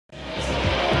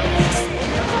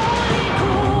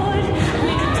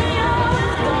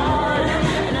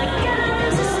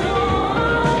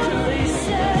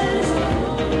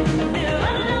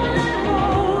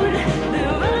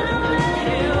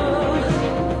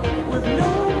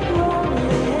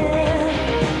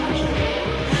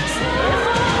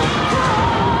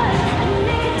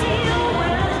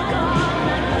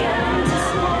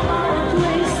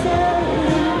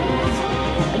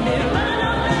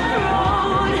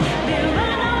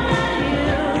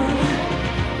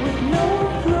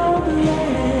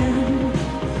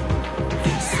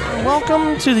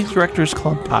welcome to the Directors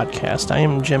Club podcast. I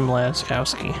am Jim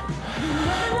Laskowski.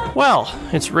 Well,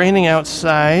 it's raining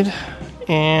outside,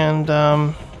 and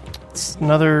it's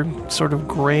another sort of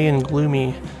gray and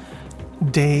gloomy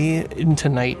day into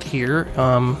night here.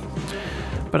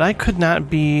 But I could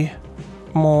not be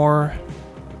more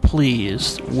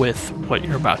pleased with what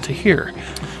you're about to hear.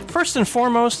 First and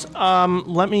foremost,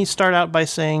 let me start out by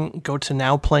saying go to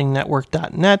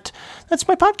nowplayingnetwork.net. That's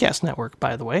my podcast network,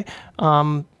 by the way.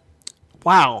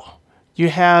 Wow. You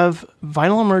have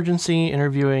Vinyl Emergency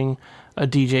interviewing a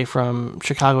DJ from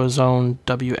Chicago's own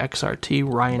WXRT,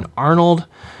 Ryan Arnold.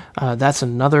 That's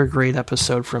another great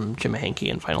episode from Jim Hankey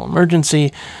and Vinyl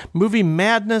Emergency. Movie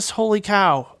Madness, holy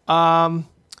cow.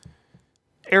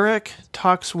 Eric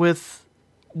talks with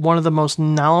one of the most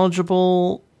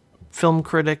knowledgeable film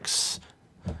critics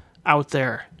out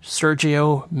there,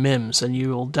 Sergio Mims, and you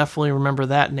will definitely remember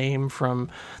that name from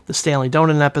the Stanley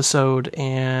Donen episode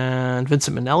and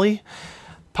Vincent Minnelli,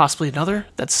 possibly another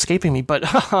that's escaping me, but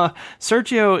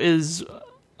Sergio is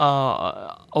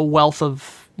a wealth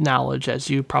of knowledge,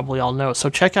 as you probably all know. So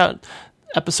check out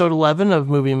episode 11 of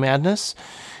Movie Madness,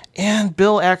 and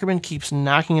Bill Ackerman keeps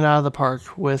knocking it out of the park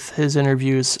with his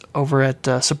interviews over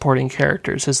at Supporting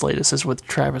Characters. His latest is with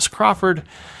Travis Crawford.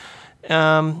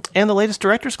 And the latest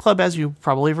Directors Club, as you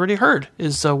probably have already heard,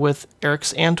 is with Eric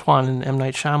Antoine and M.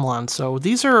 Night Shyamalan. So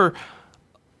these are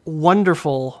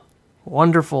wonderful,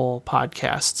 wonderful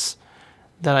podcasts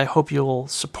that I hope you'll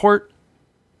support,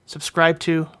 subscribe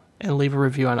to, and leave a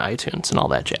review on iTunes and all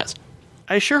that jazz.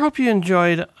 I sure hope you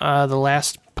enjoyed the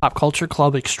last Pop Culture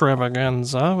Club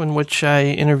extravaganza, in which I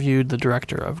interviewed the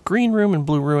director of Green Room and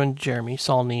Blue Ruin, Jeremy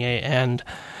Saulnier, and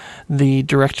the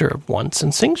director of Once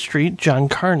and Sing Street, John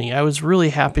Carney. I was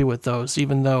really happy with those,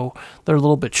 even though they're a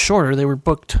little bit shorter. They were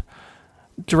booked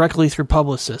directly through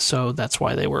Publicis, so that's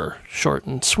why they were short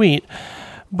and sweet.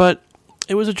 But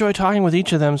it was a joy talking with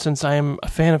each of them, since I am a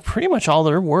fan of pretty much all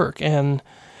their work. And,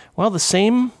 well, the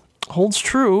same holds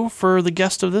true for the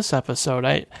guest of this episode.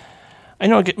 I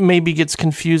know it maybe gets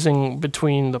confusing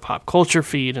between the Pop Culture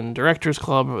feed and Directors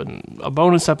Club and a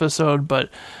bonus episode, but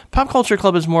Pop Culture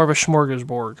Club is more of a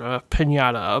smorgasbord, a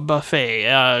piñata, a buffet,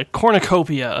 a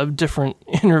cornucopia of different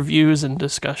interviews and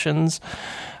discussions,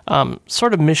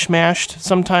 sort of mishmashed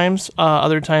sometimes.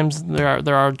 Other times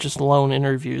there are just lone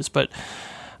interviews, but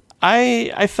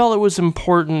I felt it was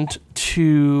important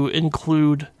to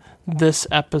include this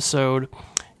episode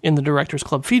in the Directors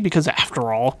Club feed, because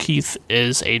after all, Keith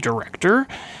is a director,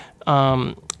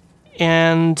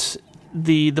 and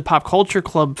the Pop Culture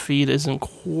Club feed isn't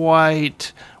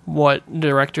quite what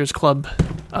Directors Club,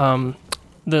 the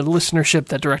listenership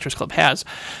that Directors Club has.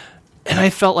 And I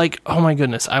felt like, oh my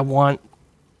goodness, I want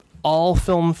all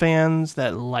film fans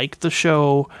that like the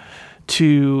show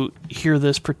to hear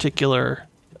this particular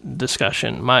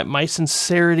discussion. My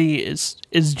sincerity is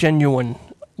genuine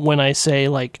when I say,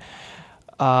 like,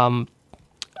 I'm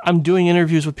doing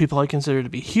interviews with people I consider to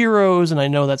be heroes, and I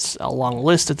know that's a long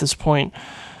list at this point,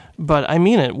 but I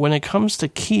mean it. When it comes to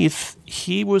Keith,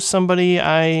 he was somebody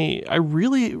I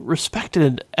really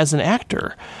respected as an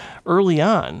actor early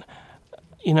on,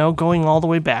 you know, going all the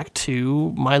way back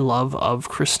to my love of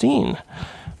Christine.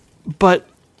 But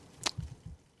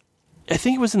I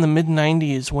think it was in the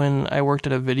mid-90s when I worked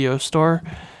at a video store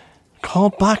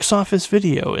called Box Office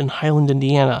Video in Highland,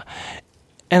 Indiana,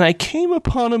 and I came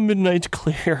upon A Midnight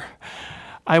Clear.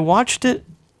 I watched it,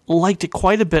 liked it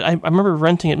quite a bit. I remember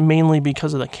renting it mainly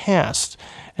because of the cast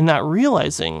and not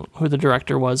realizing who the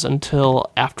director was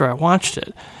until after I watched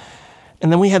it.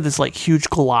 And then we had this like huge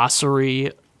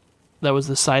glossary that was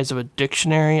the size of a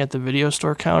dictionary at the video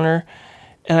store counter.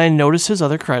 And I noticed his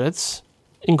other credits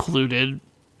included,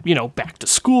 you know, Back to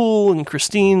School and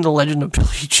Christine, The Legend of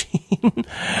Billie Jean.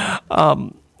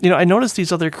 I noticed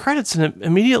these other credits, and it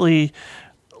immediately,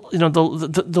 you know,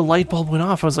 the light bulb went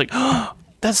off. I was like, oh,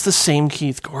 that's the same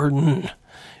Keith Gordon.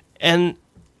 And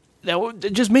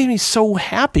it just made me so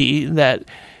happy that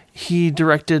he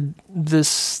directed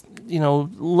this, you know,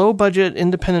 low-budget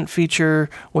independent feature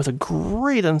with a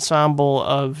great ensemble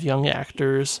of young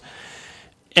actors.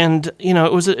 And, you know,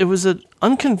 it was an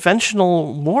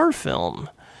unconventional war film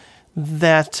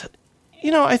that,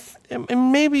 you know,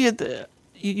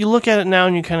 you look at it now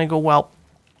and you kind of go, well,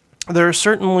 there are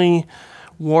certainly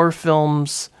war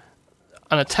films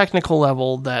on a technical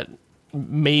level that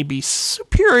may be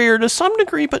superior to some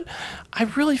degree, but I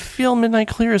really feel Midnight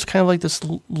Clear is kind of like this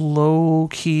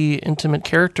low-key, intimate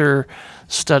character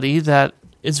study that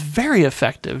is very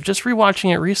effective. Just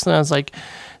rewatching it recently, I was like,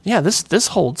 yeah, this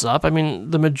holds up. I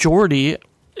mean, the majority,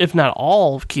 if not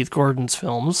all, of Keith Gordon's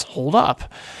films hold up.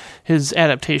 His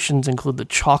adaptations include The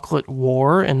Chocolate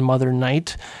War and Mother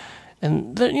Night.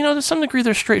 And, to some degree,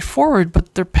 they're straightforward,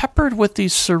 but they're peppered with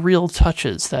these surreal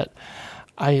touches that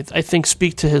I think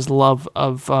speak to his love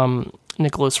of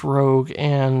Nicholas Roeg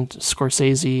and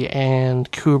Scorsese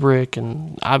and Kubrick,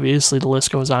 and obviously the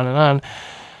list goes on and on.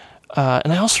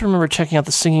 And I also remember checking out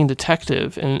The Singing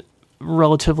Detective in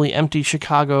relatively empty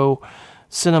Chicago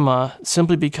cinema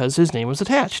simply because his name was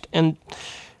attached. And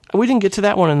we didn't get to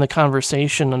that one in the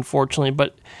conversation, unfortunately,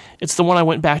 but it's the one I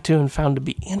went back to and found to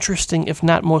be interesting, if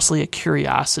not mostly a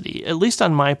curiosity, at least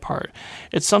on my part.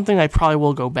 It's something I probably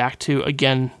will go back to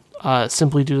again,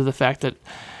 simply due to the fact that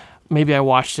maybe I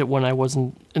watched it when I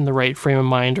wasn't in the right frame of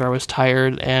mind or I was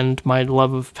tired, and my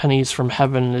love of Pennies from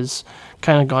Heaven is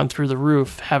kind of gone through the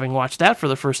roof, having watched that for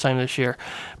the first time this year.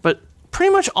 But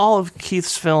pretty much all of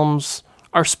Keith's films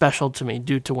are special to me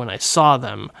due to when I saw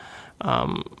them.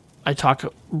 I talk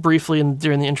briefly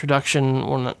during the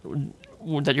introduction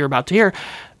that you're about to hear.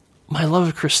 My love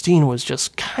of Christine was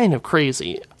just kind of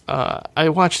crazy. I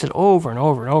watched it over and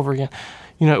over and over again.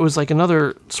 It was like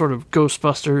another sort of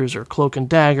Ghostbusters or Cloak and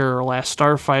Dagger or Last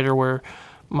Starfighter, where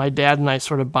my dad and I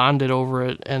sort of bonded over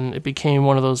it, and it became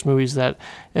one of those movies that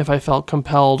if I felt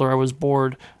compelled or I was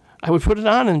bored, I would put it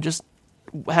on and just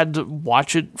had to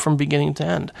watch it from beginning to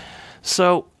end.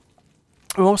 So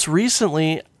most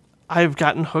recently, I've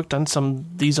gotten hooked on some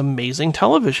of these amazing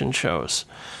television shows.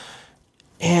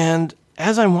 And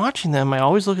as I'm watching them, I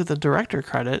always look at the director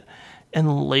credit,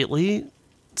 and lately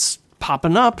it's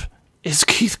popping up is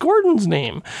Keith Gordon's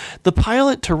name. The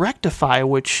pilot to Rectify,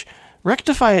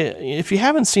 if you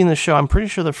haven't seen the show, I'm pretty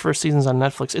sure the first season's on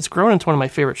Netflix. It's grown into one of my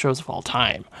favorite shows of all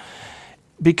time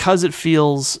because it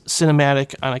feels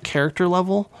cinematic on a character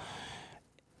level.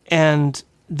 And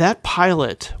that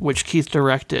pilot, which Keith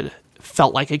directed,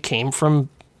 felt like it came from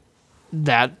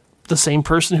the same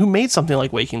person who made something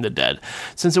like Waking the Dead,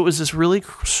 since it was this really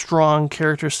strong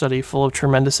character study full of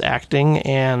tremendous acting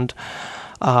and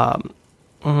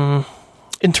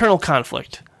internal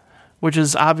conflict, which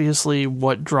is obviously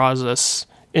what draws us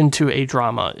into a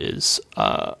drama, is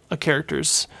a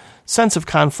character's sense of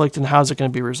conflict and how is it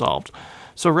going to be resolved.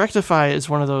 So Rectify is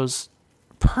one of those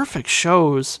perfect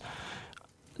shows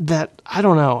that, I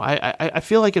don't know, I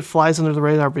feel like it flies under the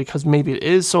radar because maybe it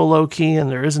is so low-key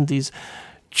and there isn't these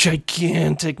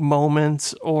gigantic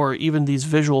moments or even these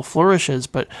visual flourishes,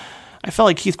 but I felt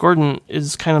like Keith Gordon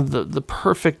is kind of the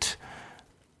perfect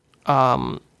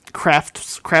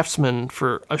craftsman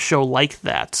for a show like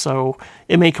that. So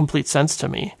it made complete sense to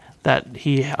me that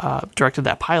he directed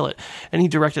that pilot. And he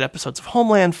directed episodes of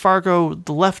Homeland, Fargo,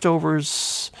 The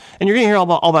Leftovers, and you're going to hear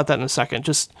all about that in a second.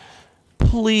 Just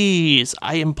please,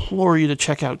 I implore you to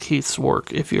check out Keith's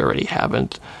work if you already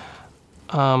haven't.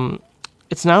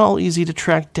 It's not all easy to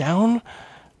track down,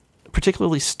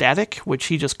 particularly Static, which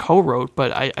he just co-wrote,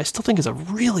 but I still think is a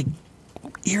really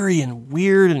eerie and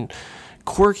weird and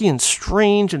quirky and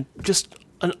strange and just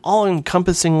an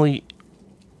all-encompassingly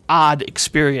odd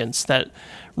experience that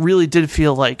really did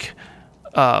feel like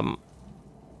a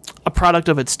product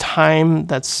of its time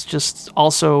that's just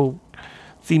also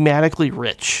thematically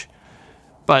rich.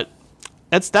 But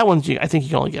that one I think you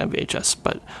can only get on VHS.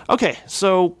 But okay,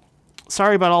 so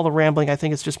sorry about all the rambling. I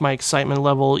think it's just my excitement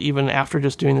level, even after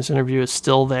just doing this interview, is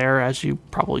still there, as you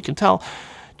probably can tell.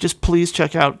 Just please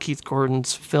check out Keith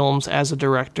Gordon's films as a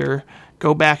director.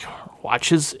 Go back, watch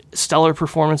his stellar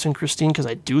performance in Christine, because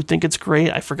I do think it's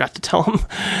great. I forgot to tell him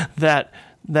that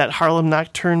Harlem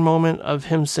Nocturne moment of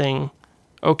him saying,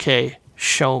 "Okay,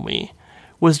 show me,"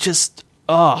 was just,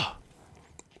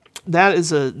 that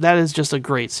is just a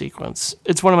great sequence.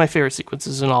 It's one of my favorite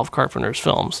sequences in all of Carpenter's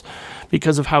films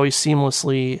because of how he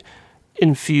seamlessly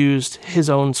infused his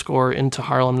own score into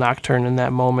Harlem Nocturne in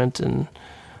that moment, and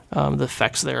the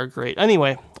effects there are great.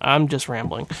 Anyway, I'm just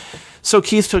rambling. So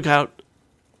Keith took out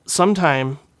some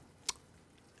time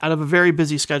out of a very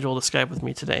busy schedule to Skype with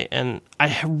me today, and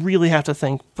I really have to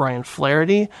thank Brian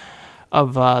Flaherty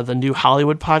of the New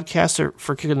Hollywood podcast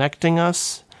for connecting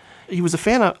us. He was a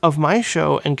fan of my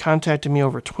show and contacted me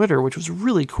over Twitter, which was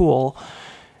really cool.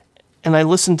 And I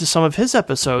listened to some of his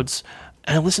episodes,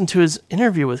 and I listened to his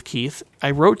interview with Keith.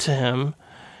 I wrote to him.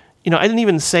 I didn't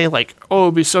even say like, "Oh,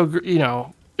 it'd be so,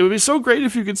 it would be so great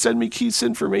if you could send me Keith's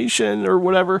information," or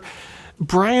whatever.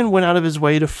 Brian went out of his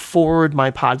way to forward my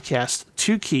podcast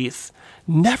to Keith.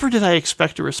 Never did I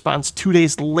expect a response 2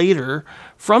 days later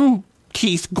from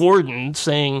Keith Gordon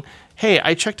saying, "Hey,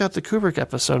 I checked out the Kubrick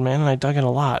episode, man, and I dug it a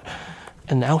lot."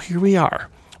 And now here we are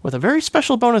with a very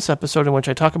special bonus episode in which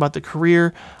I talk about the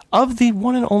career of the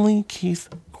one and only Keith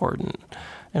Gordon.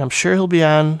 And I'm sure he'll be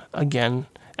on again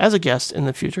as a guest in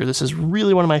the future. This is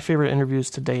really one of my favorite interviews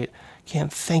to date.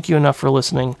 Can't thank you enough for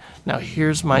listening. Now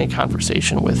here's my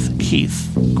conversation with Keith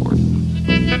Gordon.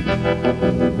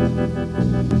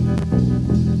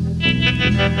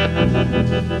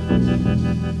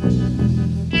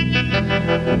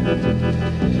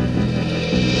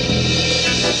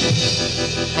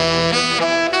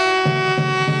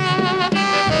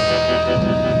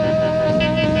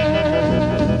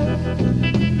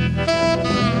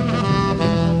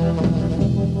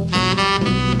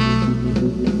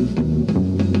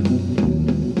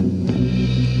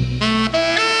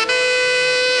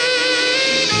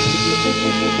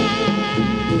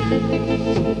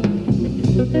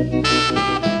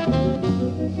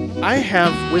 I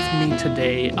have with me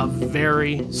today a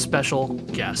very special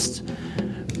guest.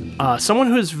 Someone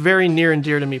who is very near and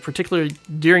dear to me, particularly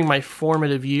during my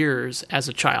formative years as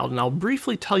a child, and I'll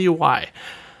briefly tell you why.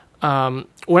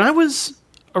 When I was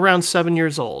around 7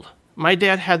 years old, my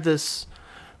dad had this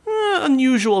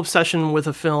unusual obsession with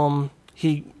a film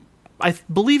I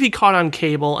believe he caught on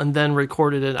cable and then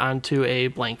recorded it onto a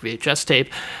blank VHS tape.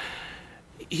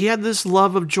 He had this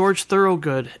love of George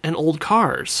Thorogood and old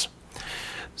cars.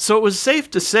 So it was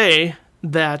safe to say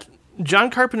that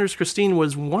John Carpenter's Christine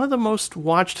was one of the most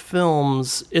watched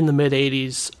films in the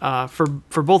mid-'80s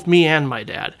for both me and my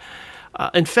dad.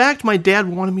 In fact, my dad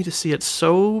wanted me to see it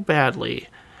so badly,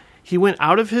 he went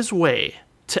out of his way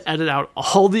to edit out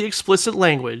all the explicit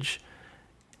language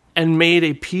and made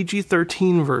a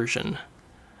PG-13 version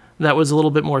that was a little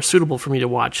bit more suitable for me to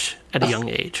watch at a young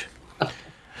age.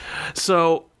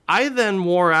 So I then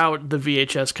wore out the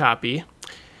VHS copy.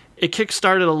 It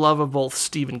kickstarted a love of both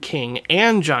Stephen King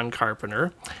and John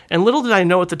Carpenter, and little did I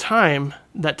know at the time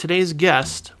that today's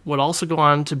guest would also go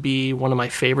on to be one of my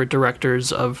favorite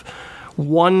directors of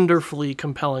wonderfully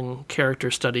compelling character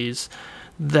studies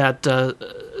that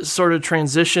sort of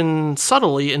transition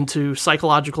subtly into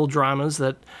psychological dramas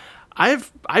that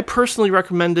I personally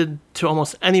recommended to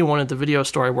almost anyone at the video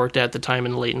store I worked at the time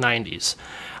in the late 90s.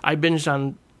 I binged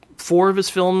on 4 of his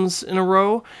films in a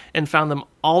row and found them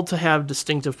all to have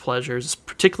distinctive pleasures,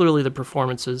 particularly the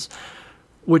performances,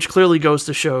 which clearly goes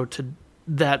to show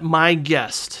that my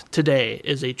guest today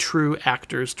is a true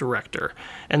actor's director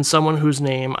and someone whose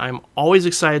name I'm always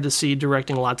excited to see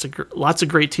directing lots of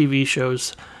great TV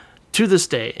shows to this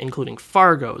day, including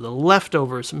Fargo, The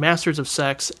Leftovers, Masters of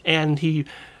Sex, and he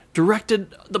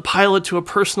directed the pilot to a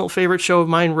personal favorite show of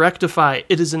mine, Rectify.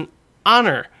 It is an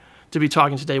honor to be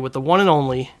talking today with the one and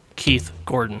only Keith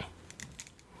Gordon.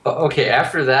 Okay,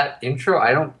 after that intro,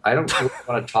 I don't really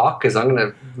want to talk because I'm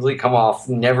going to really come off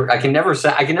I can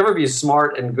never be as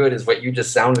smart and good as what you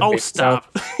just sounded. Oh,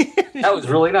 stop! That was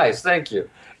really nice. Thank you.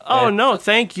 Oh, no,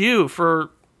 thank you for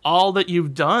all that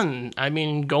you've done. I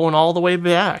mean, going all the way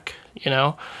back.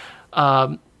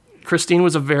 Christine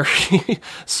was a very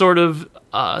sort of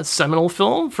seminal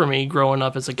film for me growing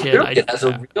up as a kid.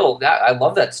 I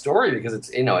love that story because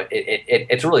it's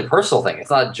it's a really personal thing.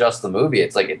 It's not just the movie.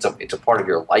 It's like it's a part of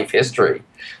your life history.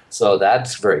 So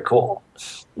that's very cool.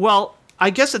 Well,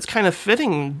 I guess it's kind of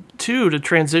fitting too to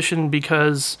transition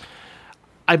because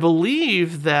I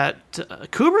believe that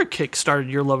Kubrick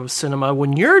kickstarted your love of cinema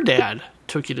when your dad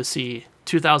took you to see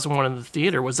 2001 in the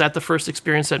theater. Was that the first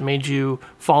experience that made you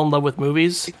fall in love with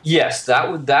movies? Yes,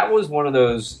 that was one of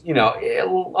those,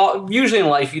 usually in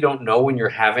life you don't know when you're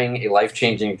having a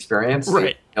life-changing experience.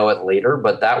 Right. You know it later,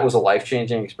 but that was a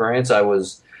life-changing experience. I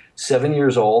was 7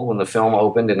 years old when the film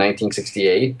opened in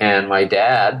 1968, and my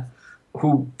dad,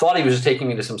 who thought he was just taking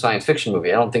me to some science fiction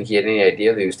movie, I don't think he had any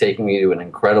idea that he was taking me to an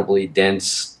incredibly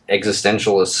dense,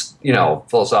 existentialist,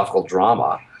 philosophical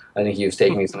drama. I think he was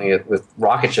taking me something with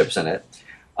rocket ships in it.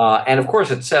 And of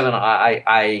course, at 7,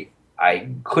 I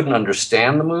couldn't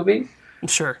understand the movie.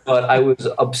 Sure. But I was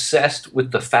obsessed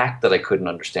with the fact that I couldn't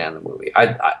understand the movie.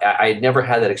 I had never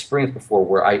had that experience before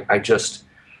where I just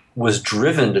was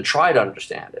driven to try to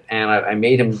understand it. And I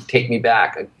made him take me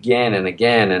back again and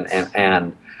again.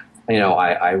 And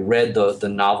I read the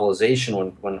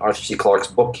novelization when Arthur C. Clarke's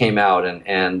book came out.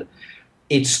 And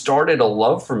it started a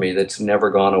love for me that's never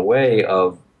gone away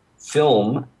of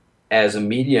film as a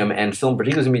medium, and film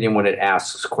particularly as a medium when it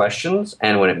asks questions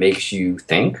and when it makes you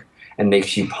think and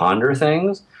makes you ponder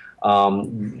things.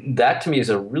 That to me is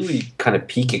a really kind of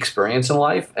peak experience in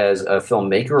life as a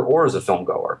filmmaker or as a film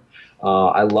goer.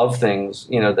 I love things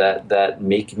that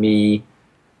make me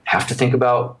have to think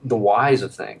about the whys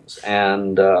of things,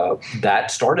 and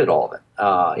that started all of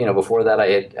it. Before that,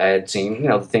 I had seen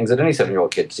the things that any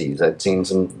 7-year-old kid sees. I'd seen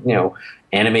some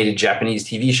animated Japanese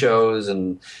TV shows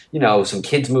and some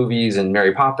kids movies and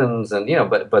Mary Poppins and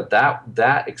but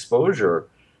that exposure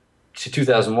to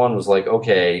 2001 was like,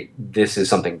 okay, this is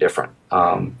something different.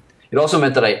 It also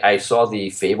meant that I saw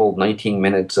the fabled 19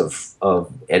 minutes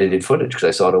of edited footage because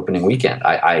I saw it opening weekend.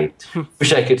 I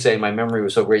wish I could say my memory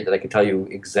was so great that I could tell you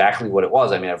exactly what it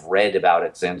was. I mean, I've read about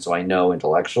it since, so I know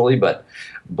intellectually, but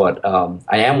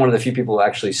I am one of the few people who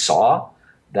actually saw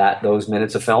those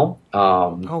minutes of film.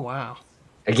 Oh, wow.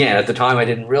 Again, at the time, I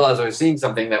didn't realize I was seeing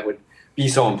something that would be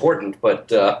so important,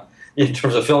 but in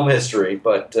terms of film history.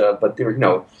 But there,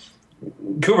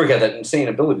 Kubrick had that insane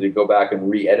ability to go back and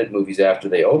re-edit movies after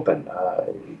they open.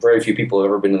 Very few people have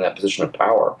ever been in that position of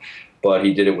power, but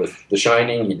he did it with The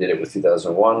Shining. He did it with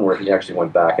 2001, where he actually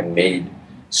went back and made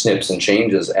snips and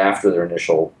changes after their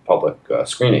initial public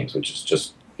screenings, which is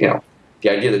just, the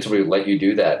idea that somebody would let you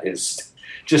do that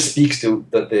just speaks to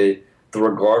the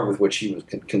regard with which he was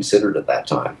considered at that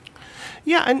time.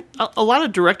 Yeah, and a lot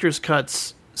of director's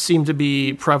cuts seem to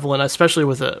be prevalent, especially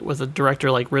with a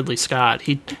director like Ridley Scott.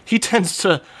 He tends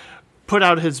to put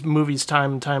out his movies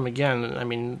time and time again. I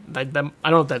mean, I don't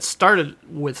know if that started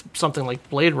with something like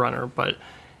Blade Runner, but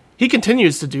he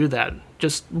continues to do that.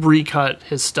 Just recut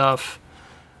his stuff.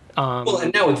 Well,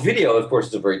 and now with video, of course,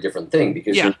 it's a very different thing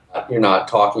because you're not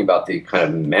talking about the kind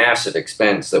of massive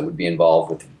expense that would be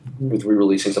involved with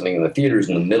re-releasing something in the theaters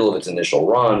in the middle of its initial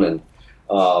run, and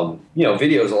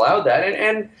videos allowed that,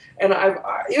 and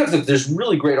there's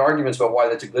really great arguments about why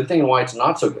that's a good thing and why it's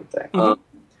not so good thing. Mm-hmm.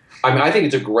 I think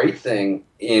it's a great thing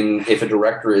if a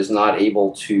director is not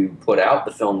able to put out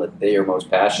the film that they are most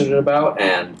passionate about,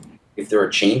 and if there are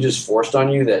changes forced on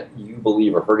you that you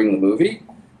believe are hurting the movie.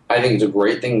 I think it's a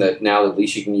great thing that now at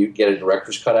least you can get a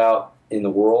director's cut out in the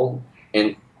world,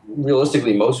 and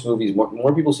realistically, most movies,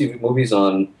 more people see movies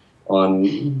on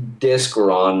disc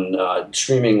or on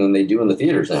streaming than they do in the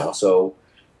theaters now. So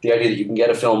the idea that you can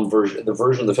get the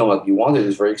version of the film that you wanted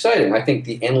is very exciting. I think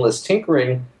the endless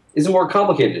tinkering is a more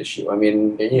complicated issue. I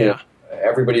mean,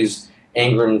 everybody's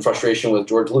anger and frustration with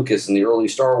George Lucas and the early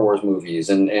Star Wars movies,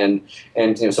 and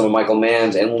some of Michael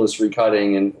Mann's endless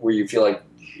recutting, and where you feel like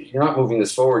you're not moving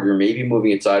this forward, you're maybe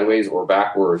moving it sideways or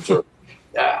backwards. Or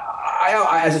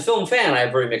I, as a film fan, I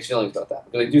have very mixed feelings about that,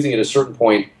 because I do think at a certain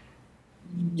point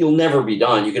you'll never be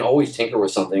done. You can always tinker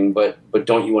with something, but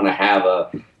don't you want to have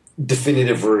a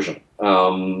definitive version?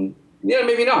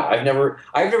 Maybe not. I've never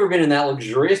been in that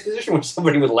luxurious position where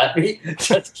somebody would let me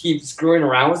just keep screwing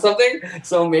around with something.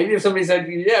 So maybe if somebody said,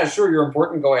 "Yeah, sure, you're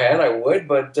important, go ahead," I would.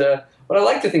 But I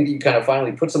like to think that you kind of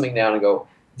finally put something down and go,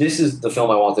 "This is the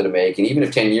film I wanted to make." And even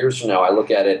if 10 years from now I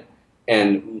look at it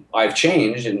and I've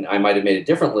changed and I might have made it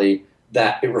differently,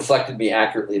 that it reflected me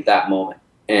accurately at that moment,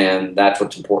 and that's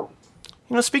what's important.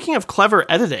 Speaking of clever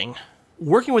editing,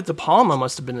 working with De Palma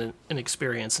must have been an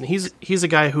experience, and he's a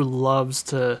guy who loves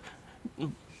to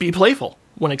be playful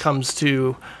when it comes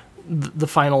to the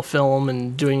final film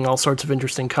and doing all sorts of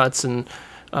interesting cuts and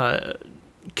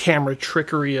camera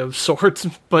trickery of sorts,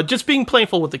 but just being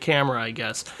playful with the camera, I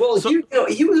guess. Well,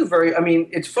 he was a very. I mean,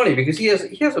 it's funny because he has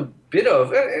a bit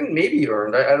of, and maybe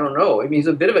earned. I don't know. I mean, he's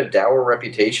a bit of a dour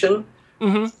reputation.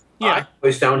 Mm-hmm. Yeah, I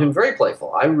always found him very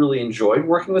playful. I really enjoyed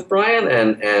working with Brian,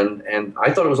 and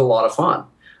I thought it was a lot of fun.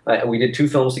 We did 2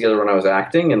 films together when I was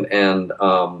acting, and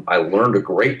I learned a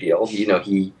great deal.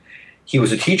 He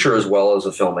was a teacher as well as a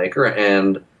filmmaker,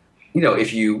 and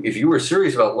if you were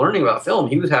serious about learning about film,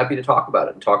 he was happy to talk about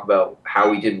it and talk about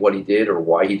how he did what he did or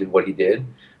why he did what he did.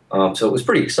 So it was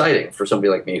pretty exciting for somebody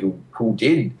like me who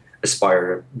did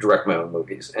aspire to direct my own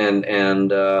movies, and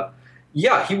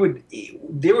he would.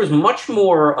 There was much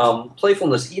more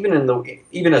playfulness even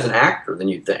as an actor than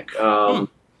you'd think.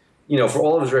 For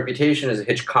all of his reputation as a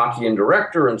Hitchcockian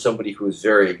director and somebody who was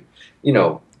very,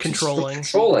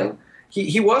 controlling.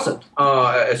 He wasn't.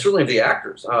 Certainly of the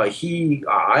actors. I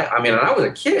was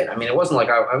a kid. I mean, it wasn't like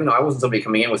I wasn't somebody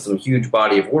coming in with some huge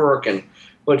body of work,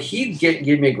 but he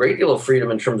gave me a great deal of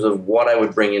freedom in terms of what I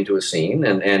would bring into a scene,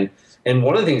 and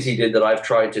one of the things he did that I've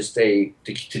tried to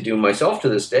do myself to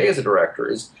this day as a director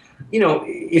is,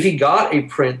 if he got a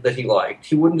print that he liked,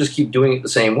 he wouldn't just keep doing it the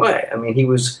same way. I mean, he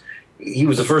was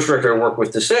the first director I worked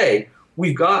with to say,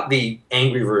 we've got the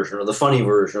angry version or the funny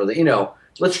version or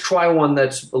let's try one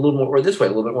that's a little more this way, a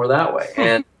little bit more that way.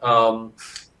 And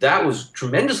that was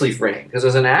tremendously freeing, because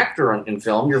as an actor in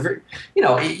film, you're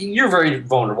very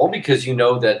vulnerable, because you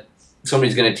know that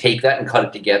somebody's going to take that and cut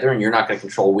it together, and you're not going to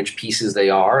control which pieces they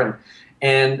are.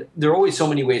 And there are always so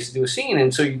many ways to do a scene,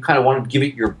 and so you kind of want to give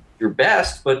it your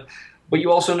best, but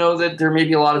you also know that there may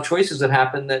be a lot of choices that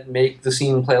happen that make the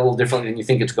scene play a little differently than you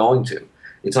think it's going to.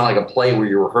 It's not like a play where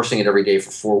you're rehearsing it every day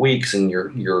for 4 weeks and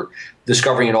you're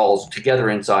discovering it all together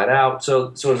inside out.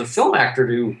 So as a film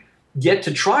actor, get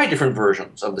to try different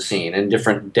versions of the scene and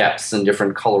different depths and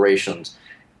different colorations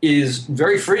is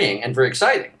very freeing and very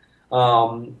exciting. I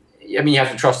mean, you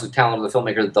have to trust the talent of the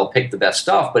filmmaker that they'll pick the best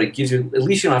stuff, but it gives you, at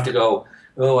least you don't have to go,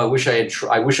 oh, I wish I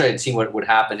had seen what would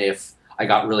happen if I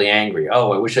got really angry.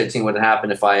 Oh, I wish I'd seen what would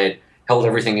happen if I had held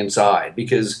everything inside,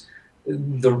 because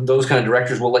those kind of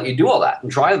directors will let you do all that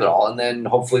and try it all, and then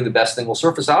hopefully the best thing will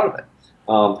surface out of it.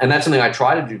 And that's something I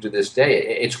try to do to this day.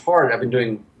 It's hard. I've been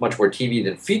doing much more TV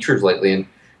than features lately, and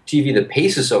TV, the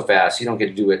pace is so fast, you don't get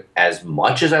to do it as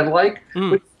much as I'd like.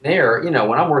 But there, when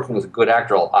I'm working with a good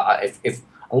actor,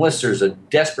 unless there's a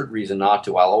desperate reason not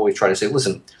to, I'll always try to say,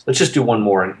 listen, let's just do one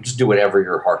more and just do whatever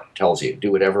your heart tells you.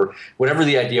 Do whatever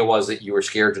the idea was that you were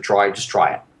scared to try, just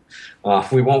try it.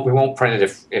 We won't print it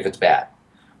if it's bad.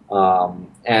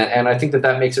 And I think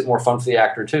that makes it more fun for the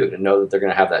actor too, to know that they're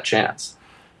going to have that chance.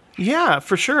 Yeah,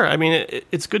 for sure. I mean,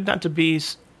 it's good not to be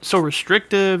so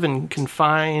restrictive and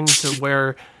confined to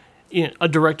where a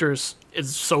director is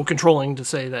so controlling to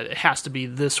say that it has to be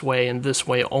this way and this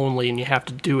way only, and you have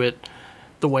to do it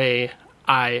the way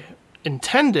I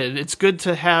intended. It's good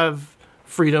to have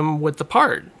freedom with the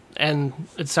part, and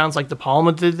it sounds like De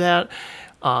Palma did that.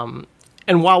 And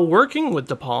while working with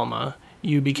De Palma,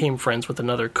 you became friends with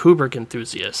another Kubrick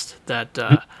enthusiast that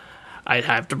I'd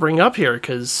have to bring up here,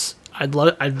 because I'd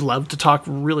love to talk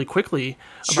really quickly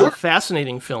about a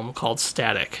fascinating film called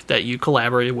Static that you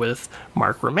collaborated with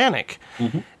Mark Romanek.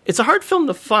 Mm-hmm. It's a hard film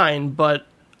to find, but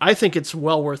I think it's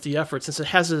well worth the effort, since it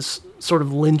has this sort of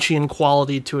Lynchian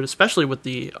quality to it, especially with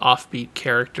the offbeat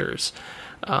characters.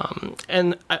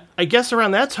 And I guess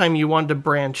around that time you wanted to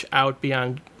branch out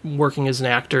beyond working as an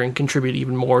actor and contribute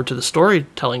even more to the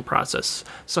storytelling process.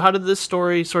 So how did this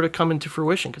story sort of come into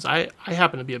fruition? Because I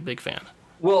happen to be a big fan.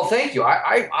 Well, thank you.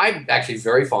 I'm actually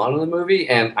very fond of the movie,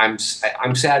 and I'm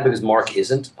sad because Mark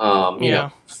isn't.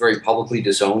 Very publicly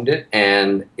disowned it,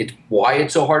 and it's why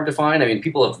it's so hard to find. I mean,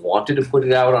 people have wanted to put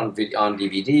it out on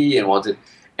DVD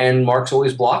and Mark's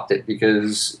always blocked it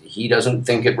because he doesn't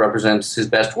think it represents his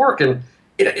best work, and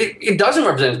it doesn't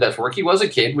represent his best work. He was a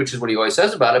kid, which is what he always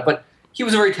says about it, but he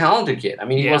was a very talented kid. I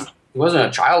mean, he wasn't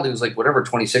a child. He was like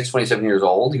 26, 27 years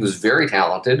old. He was very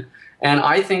talented. And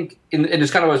I think, and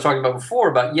it's kind of what I was talking about before,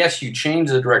 about yes, you change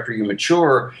as a director, you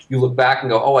mature, you look back and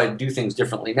go, oh, I do things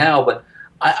differently now, but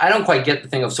I don't quite get the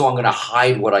thing of, so I'm going to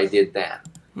hide what I did then.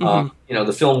 Mm-hmm.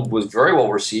 The film was very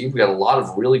well received. We got a lot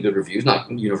of really good reviews, not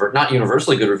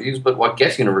universally good reviews, but what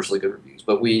gets universally good reviews.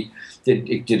 But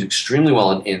it did extremely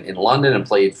well in London, and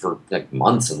played for like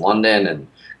months in London, and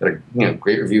got a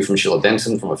great review from Sheila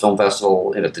Benson from a film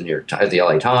festival at the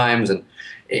LA Times, and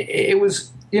it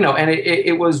was.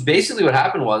 It was basically what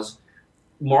happened was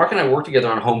Mark and I worked together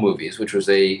on Home Movies, which was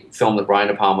a film that Brian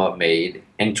De Palma made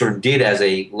and sort of did as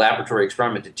a laboratory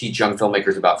experiment to teach young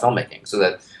filmmakers about filmmaking, so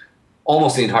that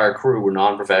almost the entire crew were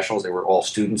non-professionals. They were all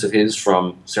students of his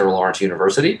from Sarah Lawrence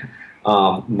University.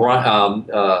 Mark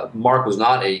was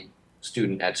not a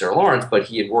student at Sarah Lawrence, but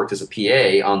he had worked as a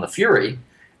PA on The Fury,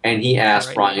 and he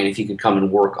asked Brian if he could come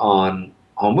and work on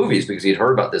Home Movies because he had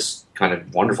heard about this kind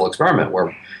of wonderful experiment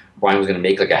where Brian was going to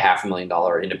make like a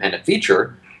 $500,000 independent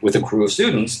feature with a crew of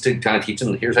students to kind of teach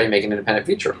them, here's how you make an independent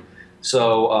feature.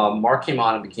 So Mark came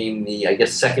on and became the,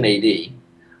 second AD.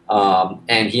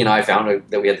 And he and I found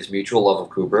that we had this mutual love of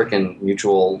Kubrick and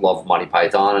mutual love of Monty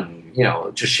Python,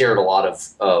 and, just shared a lot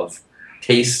of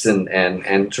tastes and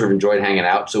sort of enjoyed hanging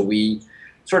out. So we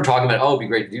started talking about, it'd be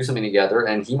great to do something together.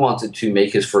 And he wanted to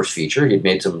make his first feature. He'd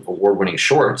made some award-winning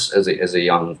shorts as a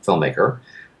young filmmaker.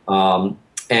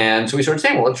 And so we started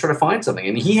saying, well, let's try to find something.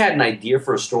 And he had an idea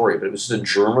for a story, but it was just a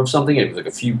germ of something. It was like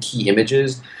a few key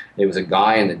images. It was a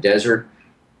guy in the desert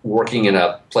working in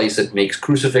a place that makes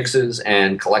crucifixes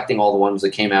and collecting all the ones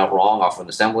that came out wrong off an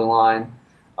assembly line.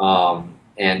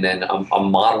 And then a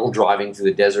model driving through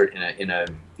the desert in a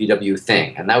VW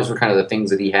Thing. And those were kind of the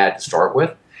things that he had to start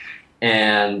with.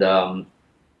 And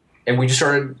we just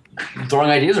started throwing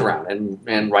ideas around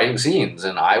and writing scenes.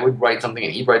 And I would write something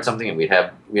and he'd write something, and we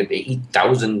had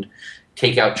 8,000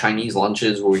 takeout Chinese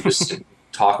lunches where we just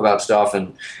talk about stuff.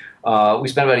 And we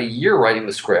spent about a year writing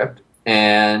the script,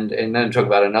 and then it took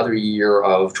about another year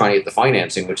of trying to get the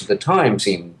financing, which at the time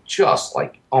seemed just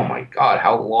like, oh my God,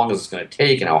 how long is this going to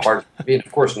take and how hard it's going to be? And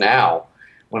of course now,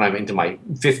 when I'm into my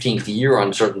 15th year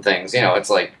on certain things, it's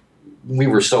like we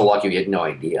were so lucky we had no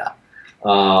idea.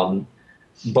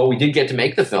 But we did get to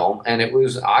make the film, and it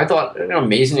was, I thought, an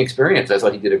amazing experience. I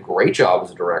thought he did a great job as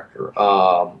a director.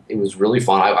 It was really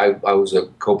fun. I was a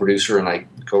co-producer, and I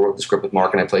co-wrote the script with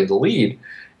Mark, and I played the lead.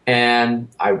 And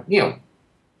I,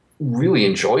 really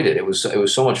enjoyed it. It was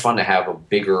so much fun to have a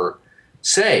bigger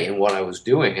say in what I was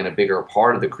doing and a bigger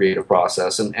part of the creative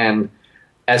process. And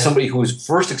as somebody who was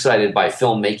first excited by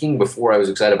filmmaking before I was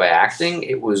excited by acting,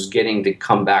 it was getting to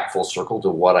come back full circle to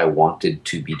what I wanted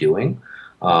to be doing.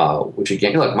 Which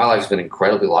again, look, my life's been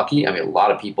incredibly lucky. I mean, a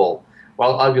lot of people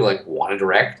want to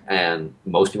direct, and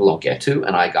most people don't get to,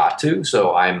 and I got to.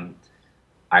 So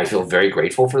I feel very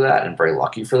grateful for that and very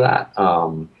lucky for that.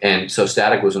 And so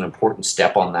Static was an important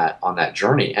step on that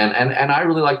journey. And I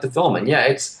really like the film. And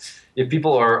yeah, if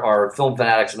people are film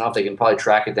fanatics enough, they can probably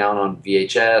track it down on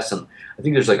VHS. And I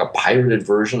think there's like a pirated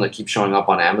version that keeps showing up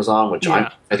on Amazon, which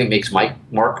I think makes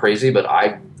Mark crazy, but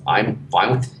I'm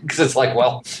fine with it because it's like,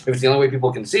 well, if it's the only way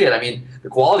people can see it. I mean, the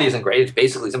quality isn't great. It's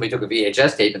basically somebody took a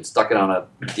VHS tape and stuck it on a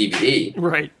DVD.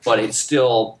 Right. But it's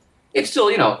still,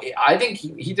 I think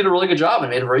he did a really good job and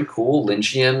made a very cool,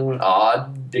 Lynchian,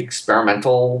 odd,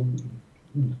 experimental,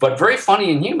 but very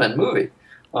funny and human movie.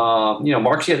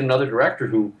 Mark's yet another director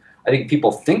who I think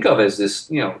people think of as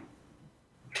this,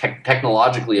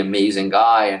 technologically amazing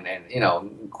guy and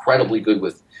incredibly good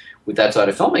with that side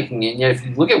of filmmaking. And yet if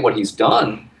you look at what he's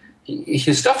done,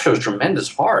 his stuff shows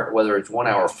tremendous heart, whether it's 1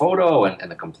 Hour Photo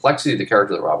and the complexity of the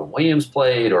character that Robin Williams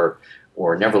played, or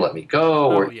Never Let Me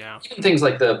Go, even things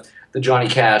like the Johnny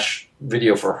Cash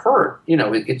video for Hurt.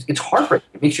 It's heartbreaking.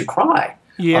 It makes you cry.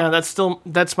 Yeah,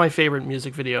 that's my favorite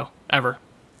music video ever.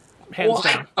 Hands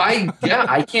down.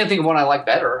 I can't think of one I like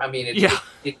better. I mean,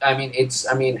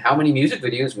 how many music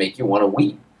videos make you want to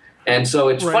weep? And so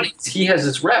it's funny. He has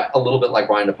this rep a little bit like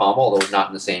Brian De Palma, although not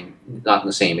in the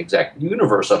same exact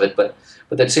universe of it, but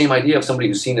that same idea of somebody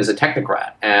who's seen as a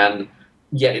technocrat, and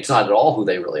yet it's not at all who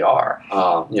they really are.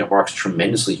 Mark's a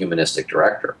tremendously humanistic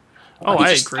director. I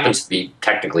agree. He happens to be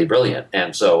technically brilliant,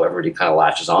 and so everybody kind of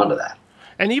latches onto that.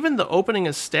 And even the opening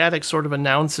of Static sort of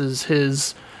announces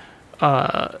his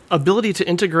ability to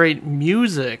integrate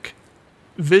music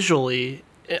visually.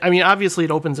 I mean, obviously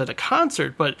it opens at a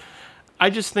concert, but I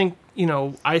just think,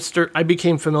 I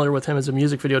became familiar with him as a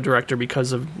music video director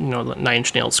because of, the Nine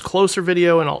Inch Nails Closer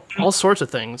video and all sorts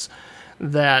of things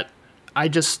that I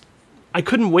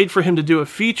couldn't wait for him to do a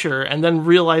feature, and then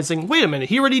realizing, wait a minute,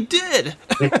 he already did.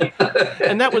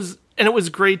 and it was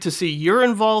great to see your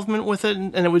involvement with it.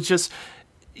 And it was just,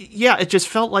 it just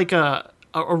felt like a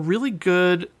really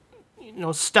good,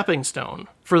 stepping stone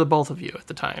for the both of you at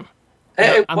the time.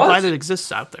 I'm glad it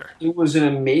exists out there. It was an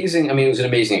amazing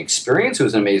experience. It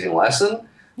was an amazing lesson.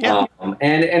 Yeah.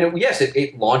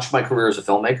 It launched my career as a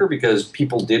filmmaker because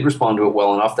people did respond to it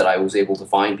well enough that I was able to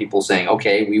find people saying,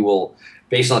 okay, we will,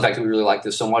 based on the fact that we really like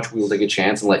this so much, we will take a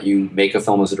chance and let you make a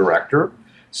film as a director.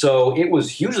 So it was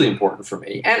hugely important for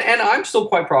me. And I'm still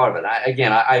quite proud of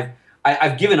it.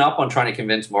 I've given up on trying to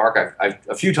convince Mark. I've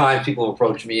a few times people have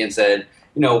approached me and said,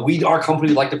 our company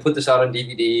would like to put this out on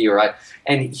DVD,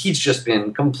 and he's just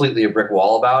been completely a brick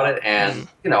wall about it. And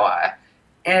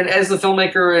and as the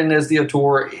filmmaker and as the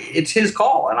auteur, it's his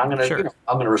call, and I'm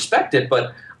gonna respect it.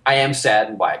 But I am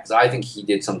saddened by it because I think he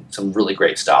did some really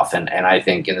great stuff, and I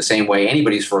think in the same way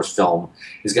anybody's first film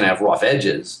is going to have rough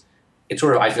edges. It's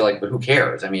sort of, I feel like, but who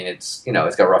cares? I mean, it's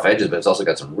it's got rough edges, but it's also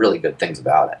got some really good things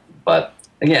about it. But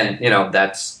again,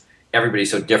 that's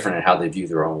everybody's so different in how they view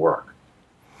their own work.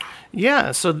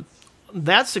 Yeah, so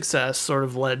that success sort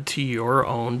of led to your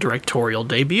own directorial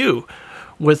debut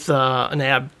with an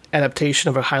adaptation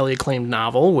of a highly acclaimed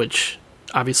novel, which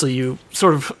obviously you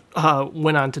sort of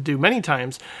went on to do many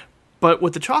times. But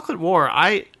with The Chocolate War,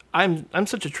 I'm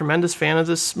such a tremendous fan of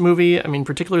this movie. I mean,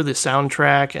 particularly the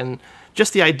soundtrack and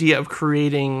just the idea of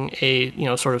creating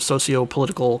a sort of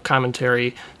socio-political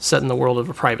commentary set in the world of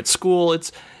a private school.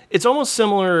 It's almost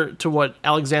similar to what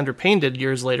Alexander Payne did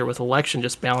years later with Election,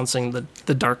 just balancing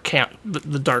the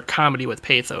dark comedy with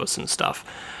pathos and stuff.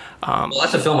 Well,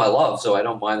 that's a film I love, so I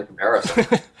don't mind the comparison.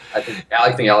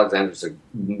 I think Alexander's a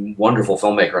wonderful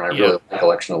filmmaker, and I really like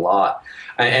Election a lot.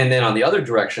 And then on the other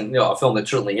direction, a film that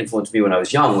certainly influenced me when I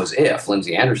was young was If,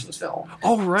 Lindsay Anderson's film.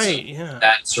 Oh, right, yeah.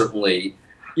 That certainly,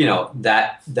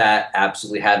 that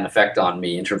absolutely had an effect on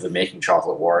me in terms of making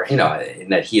Chocolate War. In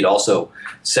that he had also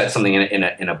set something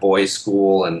in a boys'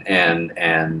 school, and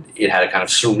it had a kind of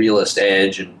surrealist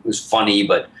edge, and it was funny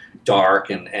but dark.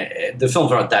 And the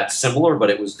films aren't that similar, but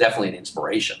it was definitely an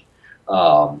inspiration.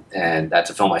 And that's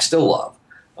a film I still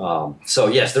love. So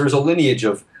yes, there was a lineage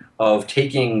of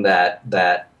taking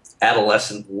that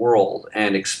adolescent world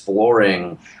and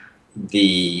exploring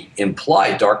the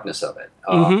implied darkness of it.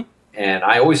 And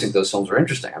I always think those films are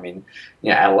interesting. I mean,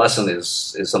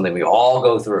 adolescence is something we all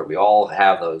go through. We all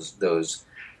have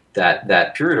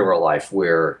that period of our life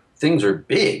where things are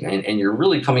big, and you're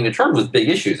really coming to terms with big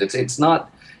issues. It's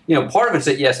not, part of it's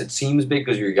that, yes, it seems big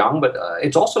because you're young, but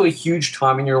it's also a huge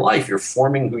time in your life. You're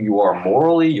forming who you are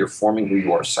morally. You're forming who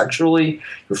you are sexually.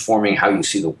 You're forming how you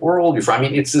see the world.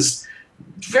 It's this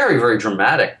very, very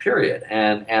dramatic period.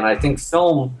 And I think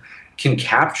film can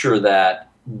capture that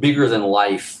bigger than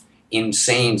life,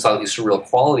 insane, slightly surreal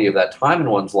quality of that time in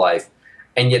one's life,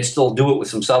 and yet still do it with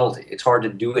some subtlety. It's hard to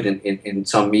do it in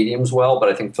some mediums well, but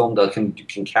I think film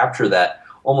can capture that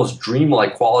almost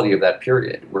dreamlike quality of that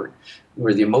period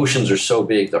where the emotions are so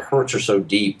big, the hurts are so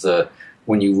deep,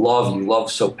 when you love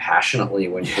so passionately,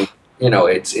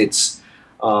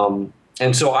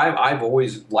 and so I've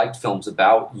always liked films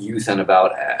about youth and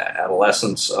about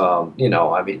adolescence.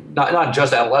 Not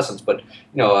just adolescence, but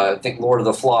I think Lord of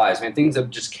the Flies. things that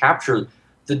just capture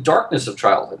the darkness of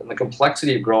childhood and the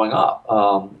complexity of growing up.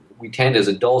 We tend as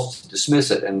adults to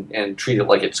dismiss it and treat it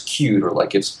like it's cute or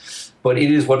but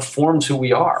it is what forms who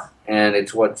we are, and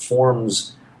it's what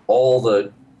forms all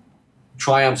the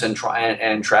triumphs and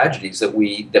tragedies that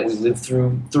we live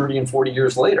through 30 and 40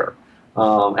 years later.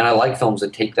 And I like films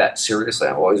that take that seriously.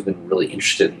 I've always been really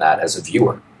interested in that as a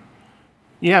viewer.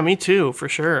 Yeah, me too, for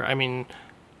sure. I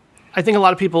think a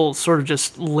lot of people sort of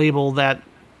just label that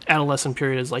adolescent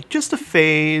period as like just a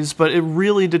phase, but it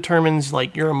really determines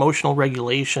like your emotional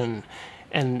regulation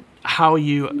and how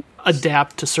you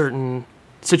adapt to certain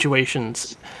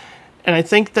situations. And I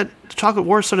think that Chocolate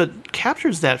War sort of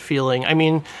captures that feeling.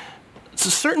 So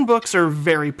certain books are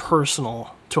very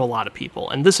personal to a lot of people,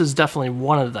 and this is definitely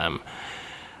one of them.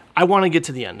 I want to get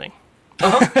to the ending.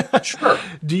 Sure.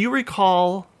 Do you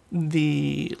recall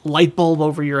the light bulb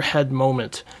over your head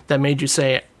moment that made you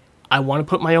say, I want to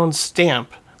put my own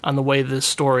stamp on the way this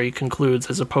story concludes,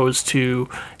 as opposed to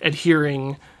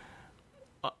adhering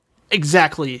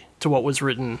exactly to what was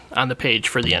written on the page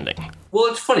for the ending? Well,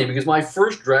 it's funny because my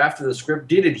first draft of the script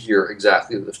did adhere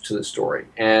exactly to the story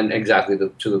and exactly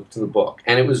to the book.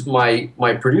 And it was my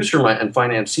producer and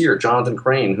financier, Jonathan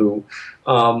Crane, who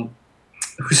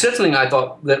said something I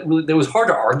thought that was hard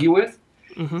to argue with.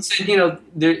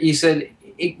 Mm-hmm. He said,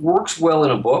 it works well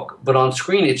in a book, but on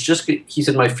screen, it's just, he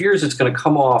said, my fear is it's going to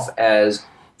come off as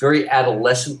very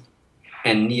adolescent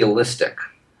and nihilistic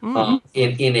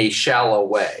in a shallow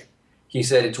way. He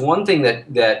said, it's one thing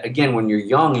that, again, when you're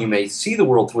young, you may see the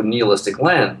world through a nihilistic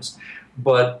lens,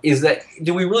 but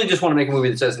do we really just want to make a movie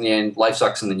that says in the end, life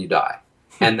sucks and then you die?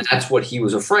 And that's what he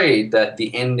was afraid, that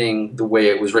the ending, the way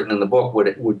it was written in the book,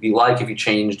 would be like if you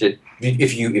changed it,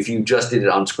 if you just did it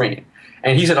on screen.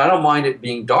 And he said, I don't mind it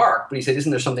being dark, but he said,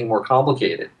 isn't there something more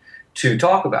complicated to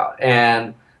talk about?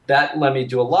 And that led me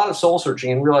to a lot of soul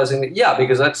searching and realizing that,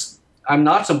 because I'm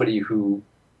not somebody who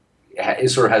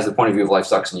sort of has the point of view of life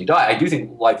sucks and you die. I do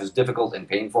think life is difficult and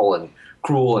painful and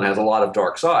cruel and has a lot of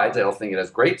dark sides. I don't think it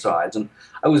has great sides. And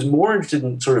I was more interested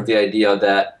in sort of the idea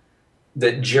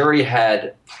that Jerry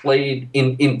had played,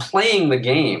 in playing the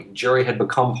game, Jerry had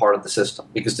become part of the system.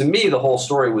 Because to me, the whole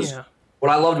story was, what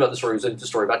I loved about the story was it's a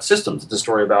story about systems. It's a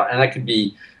story about, and that could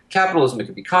be capitalism, it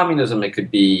could be communism, it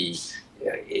could be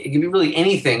really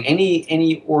anything,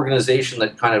 any organization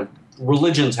that kind of,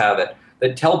 religions have it,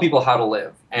 that tell people how to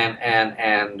live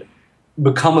and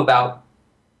become about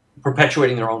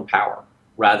perpetuating their own power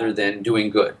rather than doing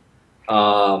good.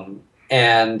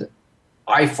 And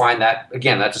I find that,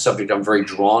 again, that's a subject I'm very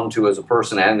drawn to as a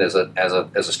person and as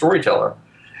a storyteller.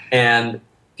 And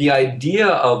the idea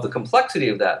of the complexity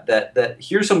of that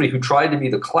here's somebody who tried to be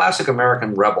the classic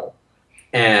American rebel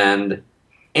and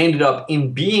ended up,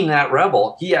 in being that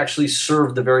rebel, he actually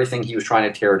served the very thing he was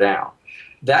trying to tear down.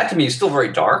 That to me is still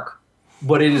very dark,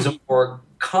 but it is a more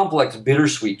complex,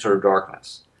 bittersweet sort of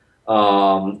darkness.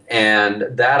 And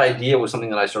that idea was something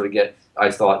that I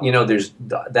thought,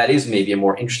 that is maybe a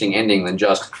more interesting ending than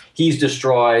just he's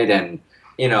destroyed and,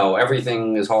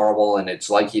 everything is horrible and it's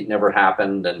like it never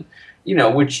happened. And,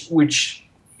 which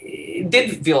it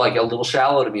did feel like a little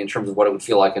shallow to me in terms of what it would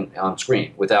feel like on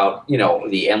screen without,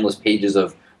 the endless pages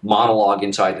of monologue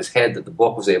inside his head that the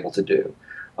book was able to do.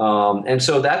 And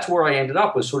so that's where I ended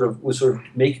up, was sort of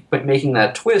making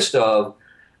that twist of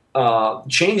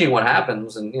changing what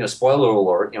happens, and spoiler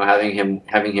alert,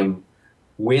 having him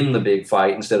win the big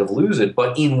fight instead of lose it,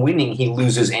 but in winning he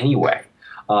loses anyway.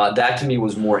 That to me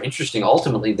was more interesting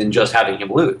ultimately than just having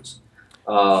him lose.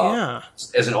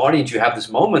 As an audience, you have this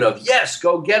moment of yes,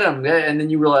 go get him, and then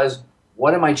you realize,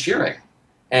 what am I cheering?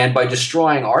 And by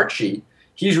destroying Archie,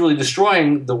 he's really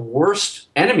destroying the worst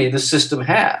enemy the system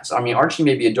has. I mean, Archie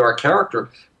may be a dark character,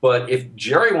 but if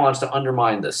Jerry wants to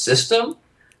undermine the system,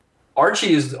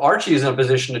 Archie is in a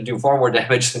position to do far more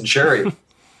damage than Jerry.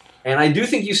 And I do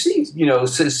think you see,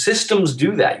 systems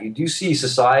do that. You do see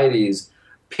societies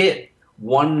pit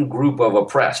one group of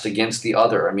oppressed against the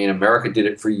other. I mean, America did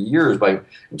it for years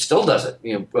and still does it.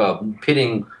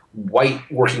 Pitting white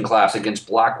working class against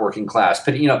black working class.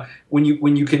 But when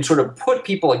you can sort of put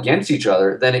people against each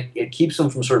other, then it keeps them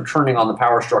from sort of turning on the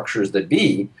power structures that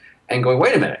be and going,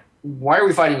 wait a minute, why are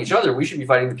we fighting each other? We should be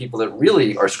fighting the people that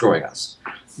really are screwing us.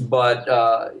 But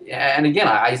and again,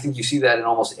 I think you see that in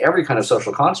almost every kind of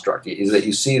social construct, is that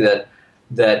you see that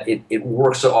it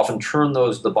works to often turn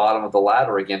those at the bottom of the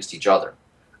ladder against each other.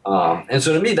 And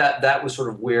so to me, that was sort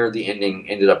of where the ending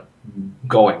ended up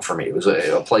going for me. It was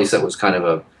a place that was kind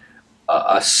of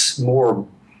a more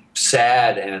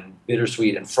sad and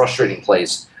bittersweet and frustrating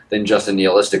place than just a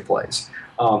nihilistic place.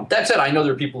 That said, I know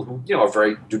there are people who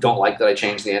don't like that I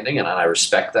changed the ending, and I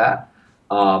respect that.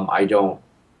 I don't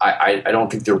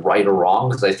think they're right or wrong,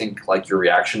 because I think like your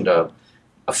reaction to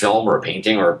a film or a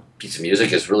painting or a piece of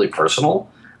music is really personal.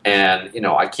 And,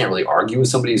 I can't really argue with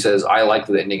somebody who says, I like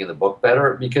the ending in the book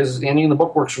better, because the ending in the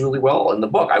book works really well in the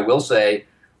book. I will say,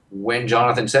 when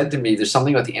Jonathan said to me, there's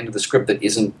something at the end of the script that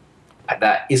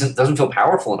doesn't feel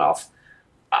powerful enough,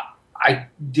 I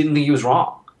didn't think he was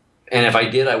wrong. And if I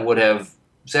did, I would have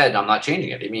said, I'm not changing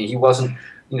it. I mean, he wasn't,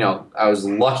 I was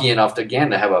lucky enough to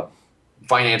have a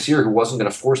financier who wasn't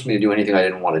going to force me to do anything I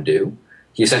didn't want to do.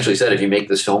 He essentially said, if you make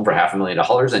this film for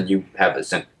 $500,000 and you have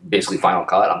basically final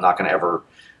cut, I'm not going to ever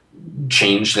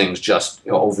change things just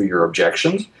over your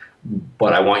objections,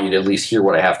 but I want you to at least hear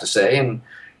what I have to say. And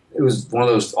it was one of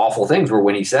those awful things where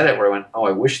when he said it, where I went, oh,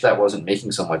 I wish that wasn't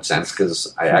making so much sense,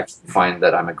 because I actually find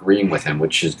that I'm agreeing with him,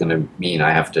 which is going to mean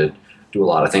I have to do a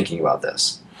lot of thinking about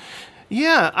this.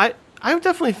 Yeah, I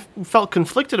definitely felt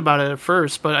conflicted about it at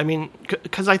first, but I mean,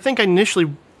 because I think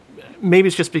initially, maybe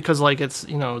it's just because like it's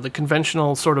the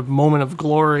conventional sort of moment of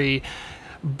glory,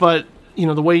 but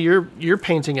the way you're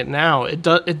painting it now, it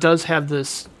does have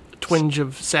this twinge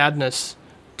of sadness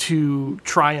to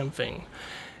triumphing,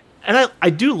 and I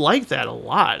do like that a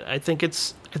lot. I think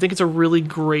it's a really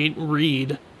great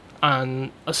read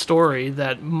on a story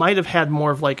that might have had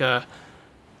more of like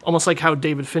almost like how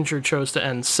David Fincher chose to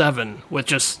end Seven, with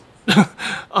just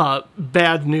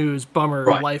bad news, bummer,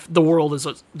 right. Life. The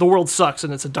world sucks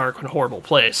and it's a dark and horrible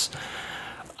place.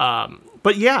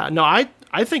 But yeah, no,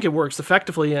 I think it works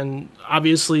effectively, and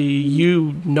obviously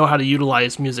you know how to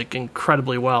utilize music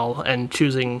incredibly well, and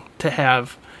choosing to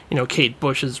have Kate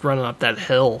Bush's running up that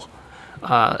hill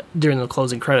during the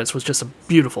closing credits was just a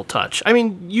beautiful touch. I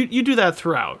mean, you do that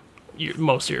throughout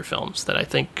most of your films, that I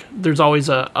think there's always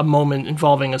a moment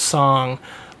involving a song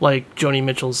like Joni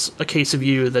Mitchell's A Case of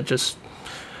You that just,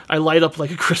 I light up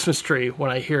like a Christmas tree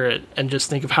when I hear it and just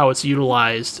think of how it's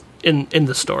utilized in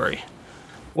the story.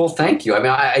 Well, thank you. I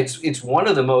mean, it's one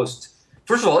of the most,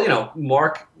 first of all,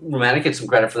 Mark Romanek gets some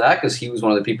credit for that, because he was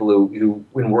one of the people who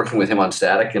when working with him on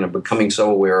Static and becoming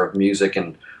so aware of music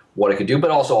and what it could do, but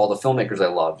also all the filmmakers I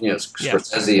loved,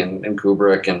 Scorsese and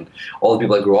Kubrick and all the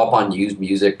people I grew up on used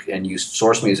music and used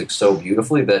source music so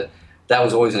beautifully that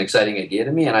was always an exciting idea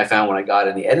to me. And I found when I got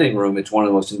in the editing room, it's one of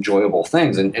the most enjoyable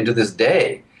things. And to this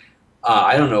day,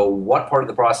 I don't know what part of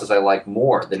the process I like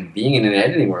more than being in an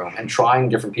editing room and trying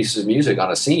different pieces of music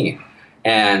on a scene.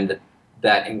 And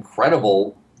that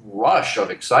incredible rush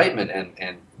of excitement.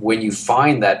 And when you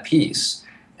find that piece,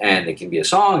 and it can be a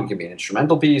song, it can be an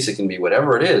instrumental piece, it can be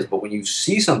whatever it is, but when you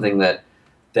see something that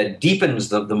deepens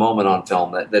the moment on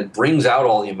film, that brings out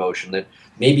all the emotion, that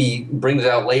maybe brings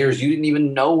out layers you didn't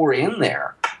even know were in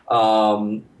there,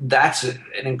 that's an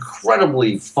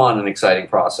incredibly fun and exciting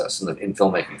process in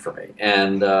filmmaking for me.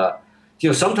 And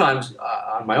sometimes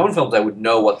on my own films I would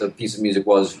know what the piece of music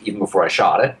was even before I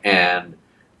shot it, and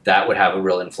that would have a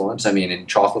real influence. I mean, in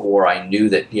Chocolate War, I knew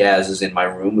that Yaz Is in My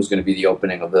Room was going to be the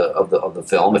opening of the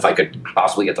film, if I could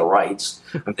possibly get the rights.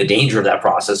 The danger of that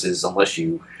process is, unless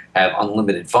you have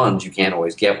unlimited funds, you can't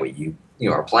always get what you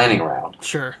are planning around.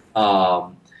 Sure.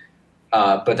 But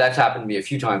that's happened to me a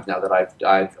few times now that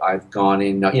I've gone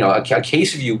in. A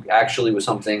Case of You actually was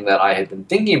something that I had been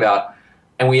thinking about,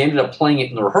 and we ended up playing it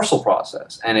in the rehearsal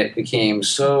process, and it became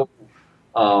so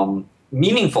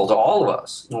meaningful to all of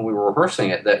us when we were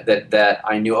rehearsing it that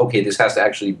I knew, okay, this has to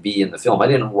actually be in the film. I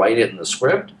didn't write it in the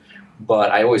script,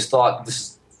 but I always thought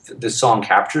this song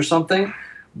captures something.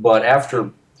 But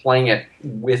after playing it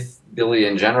with Billy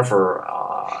and Jennifer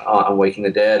on Waking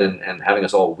the Dead and having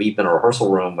us all weep in a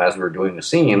rehearsal room as we were doing the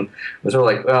scene, it was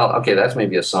sort of like, well, okay, that's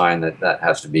maybe a sign that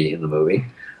has to be in the movie.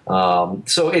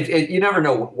 So you never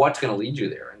know what's going to lead you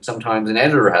there. And sometimes an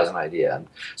editor has an idea. And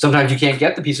sometimes you can't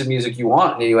get the piece of music you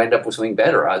want, and you end up with something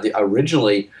better.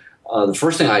 Originally, the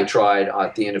first thing I tried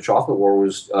at the end of Chocolate War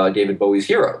was David Bowie's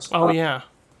Heroes. Oh, yeah.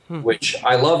 which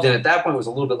I loved. And at that point, it was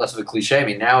a little bit less of a cliche. I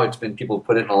mean, now it's been people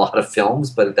put it in a lot of films,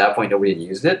 but at that point, nobody had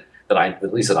used it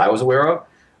at least that I was aware of.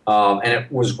 And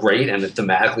it was great, and it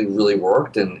thematically really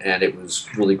worked, and it was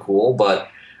really cool. But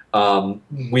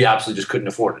we absolutely just couldn't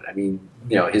afford it. I mean,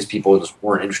 his people just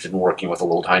weren't interested in working with a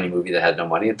little tiny movie that had no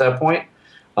money at that point.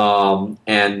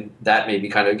 And that made me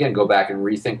kind of, again, go back and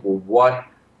rethink, well,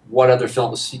 what other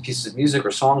films, pieces of music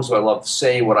or songs do I love to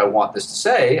say what I want this to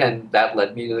say? And that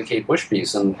led me to the Kate Bush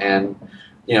piece. And I'm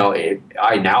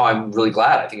really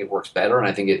glad. I think it works better, and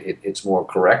I think it's more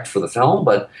correct for the film.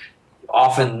 But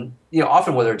often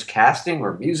whether it's casting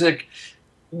or music,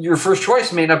 your first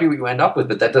choice may not be what you end up with,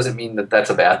 but that doesn't mean that that's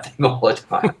a bad thing all the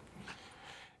time.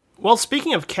 Well,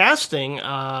 speaking of casting,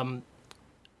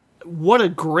 what a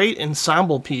great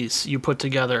ensemble piece you put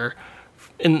together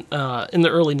in the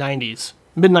early 90s,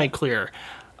 Midnight Clear.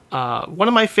 One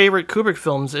of my favorite Kubrick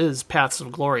films is Paths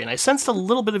of Glory, and I sensed a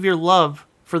little bit of your love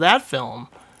for that film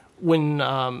when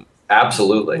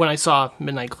absolutely when I saw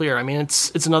Midnight Clear. I mean,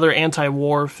 it's another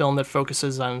anti-war film that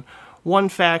focuses on one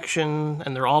faction,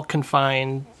 and they're all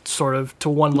confined sort of to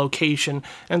one location,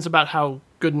 and it's about how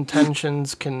good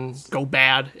intentions can go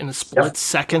bad in a split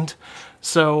second.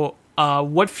 So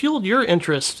what fueled your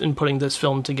interest in putting this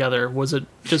film together? Was it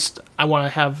just, I want to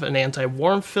have an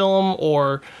anti-war film,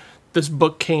 or this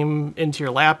book came into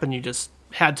your lap and you just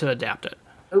had to adapt it?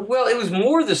 Well, it was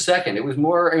more the second. It was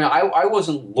more, I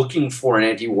wasn't looking for an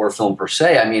anti-war film per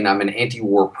se. I mean, I'm an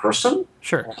anti-war person.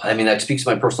 Sure. I mean, that speaks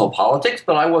to my personal politics,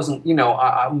 but I wasn't,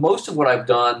 most of what I've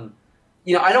done,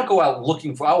 I don't go out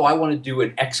looking for, I want to do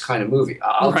an X kind of movie.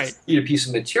 I'll just read a piece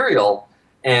of material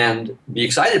and be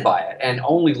excited by it. And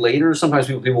only later, sometimes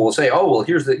people will say, oh, well,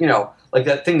 here's the, like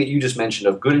that thing that you just mentioned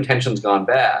of good intentions gone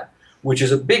bad, which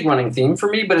is a big running theme for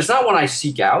me, but it's not one I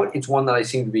seek out. It's one that I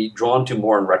seem to be drawn to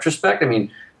more in retrospect. I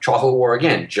mean, Chocolate War,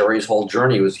 again, Jerry's whole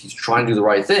journey was he's trying to do the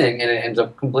right thing, and it ends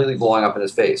up completely blowing up in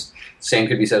his face. Same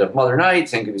could be said of Mother Night,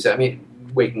 same could be said,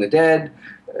 Waking the Dead,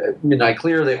 Midnight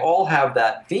Clear, they all have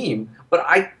that theme, but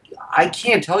I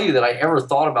can't tell you that I ever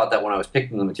thought about that when I was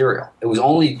picking the material. It was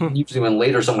only usually when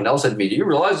later someone else said to me, do you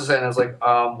realize this? And I was like,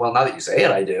 well, now that you say it,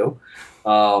 I do.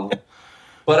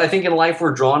 But I think in life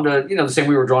we're drawn to, the same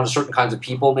way we're drawn to certain kinds of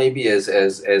people maybe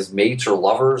as mates or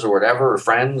lovers or whatever, or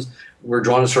friends. We're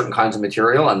drawn to certain kinds of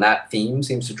material, and that theme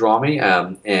seems to draw me.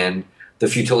 And the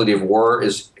futility of war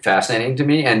is fascinating to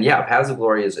me. And yeah, Paths of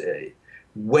Glory is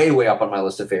way, way up on my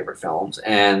list of favorite films.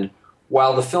 And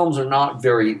while the films are not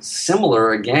very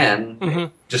similar,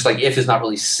 again, just like If is not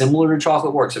really similar to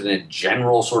Chocolate War, except in a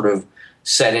general sort of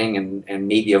setting and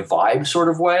maybe a vibe sort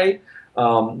of way,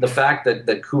 the fact that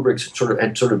Kubrick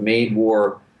had made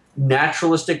war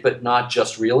naturalistic but not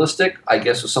just realistic, I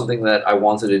guess, was something that I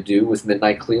wanted to do with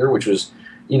Midnight Clear, which was,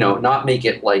 not make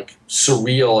it like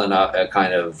surreal in a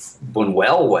kind of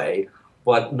Buñuel way,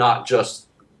 but not just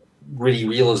gritty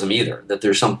realism either, that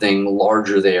there's something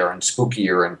larger there and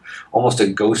spookier and almost a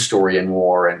ghost story in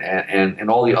war and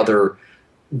all the other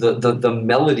the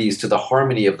melodies to the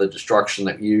harmony of the destruction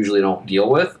that we usually don't deal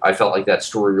with. I felt like that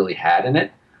story really had in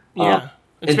it. Yeah,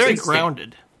 it's very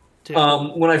grounded.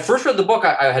 When I first read the book,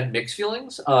 I had mixed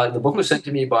feelings. The book was sent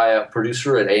to me by a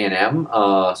producer at A&M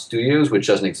Studios, which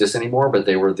doesn't exist anymore, but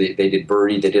they did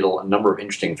Birdie. They did a number of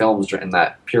interesting films in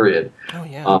that period. Oh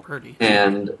yeah, Birdie.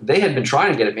 And they had been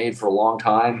trying to get it made for a long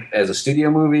time as a studio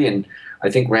movie, and I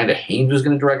think Randa Haynes was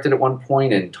going to direct it at one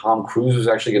point, and Tom Cruise was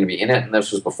actually going to be in it, and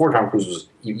this was before Tom Cruise was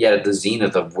yet at the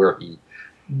zenith of where he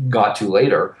got to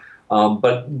later.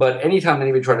 But anytime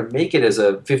anybody tried to make it as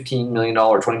a $15 million,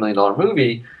 $20 million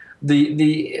movie,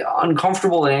 the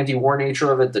uncomfortable and anti-war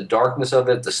nature of it, the darkness of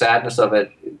it, the sadness of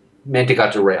it, meant it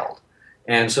got derailed.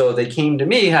 And so they came to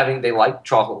me they liked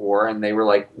Chocolate War, and they were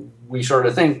like, we started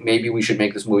to think maybe we should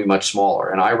make this movie much smaller.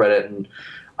 And I read it, and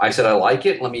I said, I like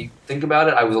it. Let me think about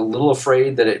it. I was a little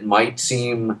afraid that it might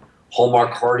seem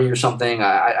Hallmark Hardy or something.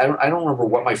 I don't remember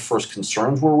what my first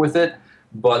concerns were with it,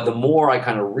 but the more I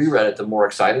kind of reread it, the more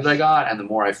excited I got, and the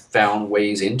more I found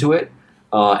ways into it,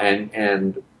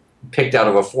 and picked out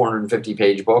of a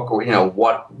 450-page book, or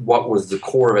what was the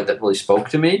core of it that really spoke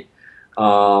to me.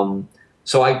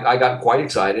 So I got quite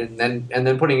excited, and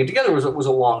then putting it together was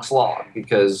a long slog,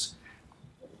 because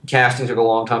casting took a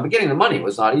long time, but getting the money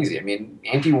was not easy. I mean,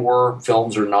 anti-war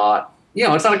films are not,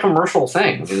 it's not a commercial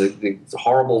thing. I mean, the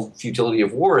horrible futility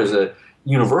of war is a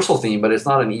universal theme, but it's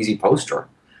not an easy poster.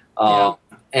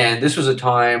 And this was a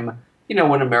time,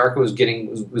 when America was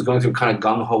going through kind of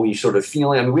gung-ho-y sort of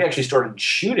feeling. I mean, we actually started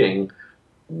shooting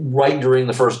right during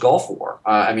the first Gulf War.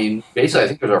 Basically, I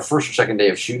think it was our first or second day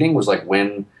of shooting was like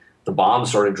when the bombs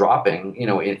started dropping, in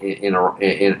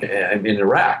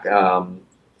Iraq.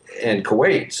 and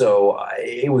Kuwait. So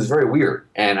it was very weird.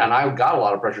 And I got a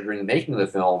lot of pressure during the making of the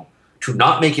film to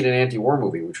not make it an anti-war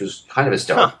movie, which was kind of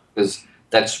hysterical because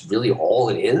that's really all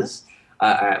it is.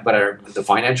 But the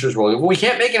financiers were like, well, we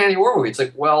can't make an anti-war movie. It's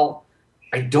like, well,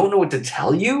 I don't know what to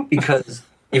tell you because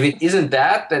if it isn't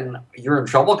that, then you're in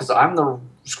trouble because I'm the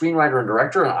screenwriter and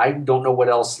director and I don't know what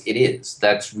else it is.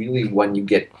 That's really when you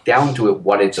get down to it,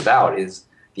 what it's about is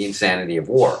the insanity of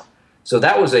war. So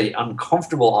that was a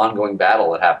uncomfortable ongoing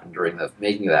battle that happened during the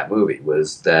making of that movie,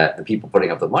 was that the people putting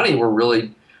up the money were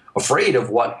really afraid of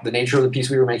what the nature of the piece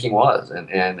we were making was. And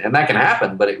that can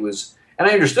happen, but it was, and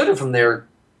I understood it from their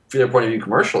point of view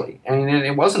commercially. I mean,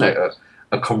 it wasn't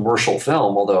a commercial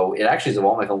film, although it actually is, of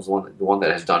all my films, the one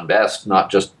that has done best, not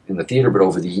just in the theater, but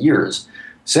over the years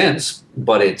since.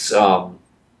 But it's,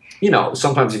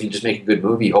 sometimes if you just make a good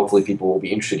movie, hopefully people will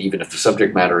be interested, even if the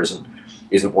subject matter isn't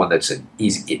one that's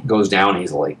easy, it goes down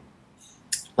easily.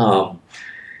 And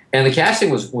the casting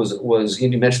was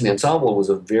you mentioned the ensemble was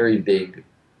a very big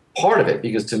part of it,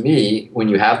 because to me, when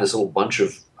you have this little bunch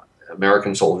of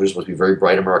American soldiers, must be very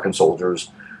bright American soldiers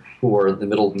who are in the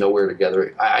middle of nowhere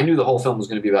together, I knew the whole film was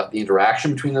going to be about the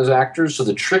interaction between those actors. So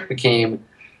the trick became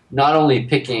not only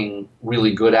picking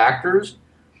really good actors,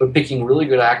 but picking really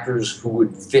good actors who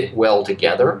would fit well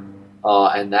together.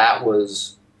 And that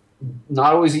was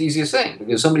not always the easiest thing,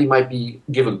 because somebody might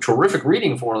give a terrific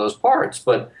reading for one of those parts,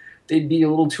 but they'd be a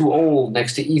little too old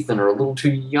next to Ethan, or a little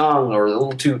too young, or a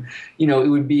little too, it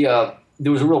would be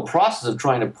there was a real process of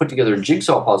trying to put together a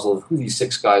jigsaw puzzle of who these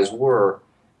 6 guys were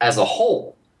as a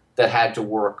whole that had to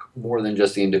work more than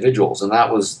just the individuals. And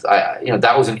that was,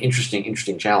 that was an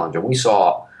interesting challenge. And we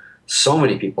saw so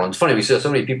many people, and it's funny, we saw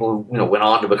so many people who, went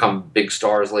on to become big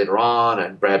stars later on,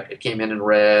 and Brad Pitt came in and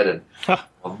read, and it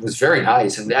was very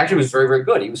nice, and actually was very, very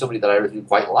good. He was somebody that I really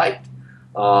quite liked.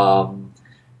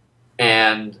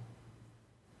 And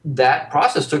that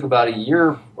process took about a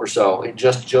year or so,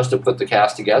 just to put the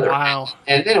cast together. Wow.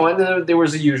 And and there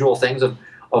was the usual things of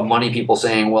money people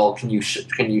saying, well, can you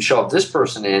shove this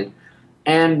person in?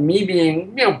 And me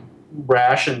being,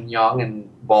 brash and young and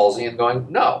ballsy and going,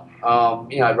 no.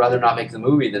 I'd rather not make the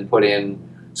movie than put in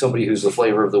somebody who's the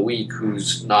flavor of the week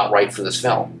who's not right for this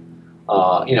film.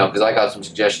 Because I got some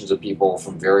suggestions of people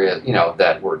from various,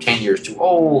 that were 10 years too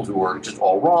old, who were just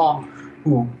all wrong,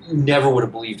 who never would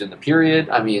have believed in the period.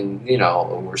 I mean,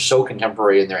 were so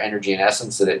contemporary in their energy and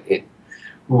essence that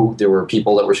there were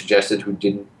people that were suggested who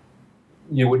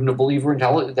you wouldn't have believed were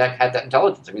intelligent, that had that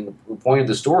intelligence. I mean, the point of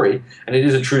the story, and it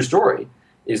is a true story,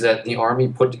 is that the Army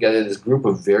put together this group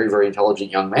of very, very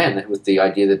intelligent young men with the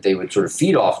idea that they would sort of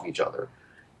feed off of each other.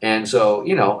 And so,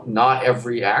 not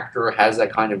every actor has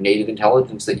that kind of native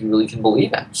intelligence that you really can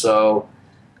believe in. So,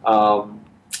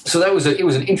 it was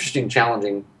an interesting,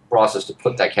 challenging process to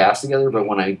put that cast together. But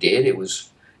when I did, it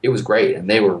was great, and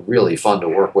they were really fun to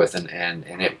work with, and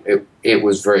it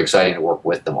was very exciting to work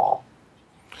with them all.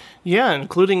 Yeah,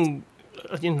 including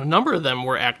a number of them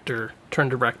were actor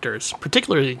turned directors,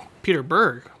 particularly Peter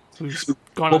Berg, who's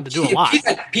gone on to do a lot.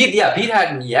 Pete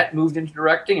hadn't yet moved into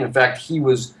directing. In fact, he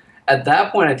was at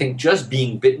that point, I think, just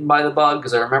being bitten by the bug,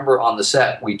 because I remember on the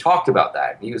set we talked about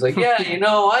that. He was like, "Yeah,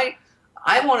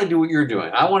 I want to do what you're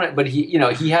doing. I want to," but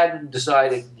he hadn't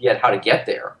decided yet how to get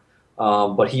there.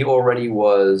 But he already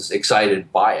was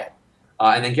excited by it.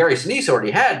 And then Gary Sinise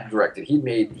already had directed. He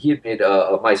had made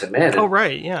Mice and Men. Oh,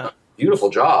 right, yeah.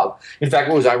 Beautiful job. In fact,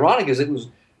 what was ironic is it was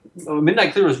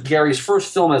Midnight Clear was Gary's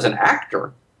first film as an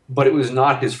actor, but it was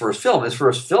not his first film. His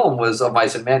first film was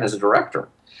Mice and Men as a director.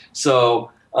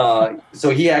 So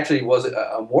he actually was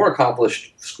a more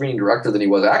accomplished screen director than he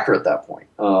was actor at that point.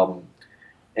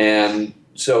 And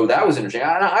so that was interesting.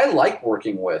 I like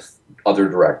working with other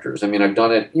directors. I mean, I've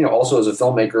done it, also as a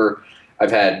filmmaker. I've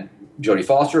had Jodie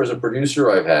Foster as a producer.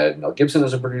 I've had Mel Gibson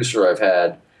as a producer. I've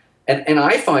had, and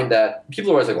I find that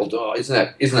people are always like, "Well, isn't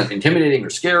that intimidating or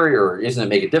scary, or isn't it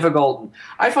make it difficult?" And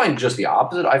I find just the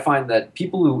opposite. I find that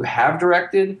people who have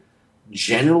directed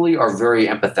generally are very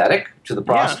empathetic to the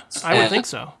process. Yeah, I would think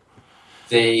so.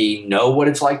 They know what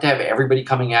it's like to have everybody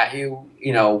coming at you,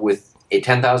 with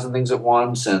 10,000 things at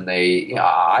once, and they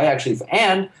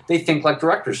think like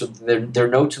directors. So their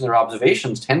notes and their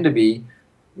observations tend to be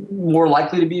more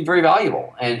likely to be very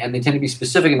valuable, and they tend to be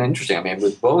specific and interesting. I mean,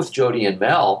 with both Jodie and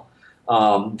Mel,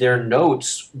 their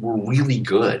notes were really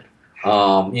good.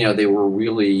 They were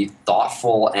really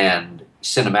thoughtful and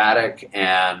cinematic,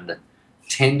 and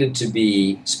tended to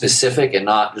be specific and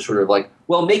not just sort of like,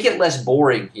 well, make it less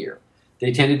boring here.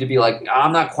 they tended to be like,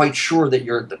 I'm not quite sure that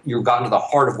you've gotten to the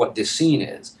heart of what this scene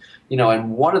is.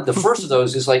 And one of the first of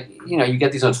those is like, you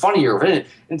get these ones funnier, and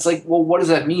it's like, well, what does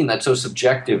that mean? That's so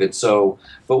subjective.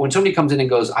 But when somebody comes in and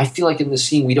goes, I feel like in this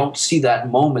scene we don't see that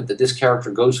moment that this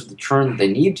character goes through the turn that they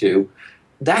need to,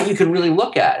 that you can really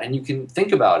look at and you can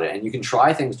think about it and you can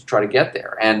try things to try to get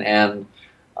there. And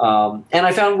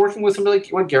I found working with him like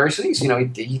Gary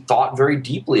Sinise, he thought very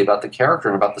deeply about the character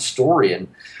and about the story, and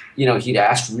he'd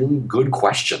asked really good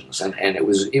questions, and it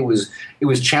was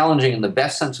challenging in the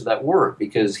best sense of that word,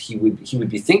 because he would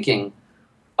be thinking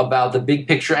about the big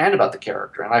picture and about the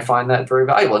character, and I find that very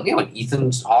valuable. And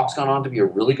Ethan Hawke's gone on to be a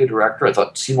really good director. I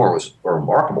thought Seymour was a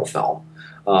remarkable film.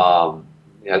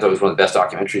 I thought it was one of the best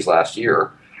documentaries last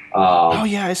year. Oh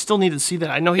yeah, I still need to see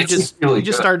that. I know he just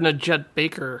started a Jet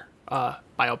Baker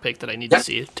biopic that I need to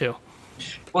see too.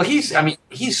 Well,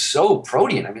 he's so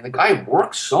protean. The guy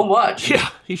works so much. Yeah,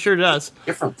 he sure does.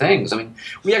 Different things.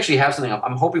 We actually have something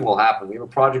I'm hoping will happen. We have a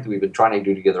project that we've been trying to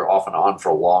do together off and on for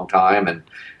a long time, and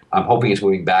I'm hoping it's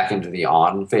moving back into the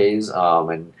on phase.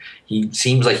 And he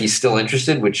seems like he's still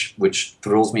interested, which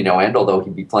thrills me no end, although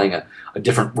he'd be playing a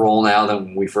different role now than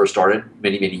when we first started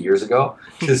many, many years ago,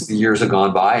 because the years have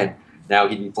gone by, and now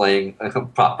he'd be playing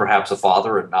perhaps a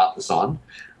father and not the son.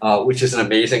 Which is an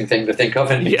amazing thing to think of,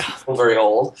 and makes me feel very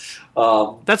old.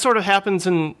 That sort of happens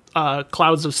in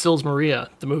Clouds of Sils Maria,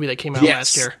 the movie that came out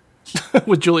last year,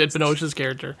 with Juliette Binoche's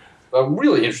character. A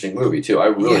really interesting movie too.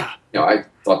 I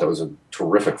thought that was a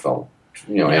terrific film.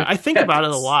 I think about it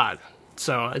a lot,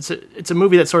 so it's a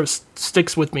movie that sort of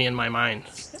sticks with me in my mind.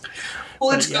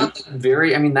 Well, it's got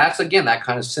that's again that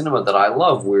kind of cinema that I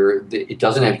love, where it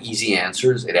doesn't have easy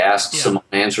answers. It asks some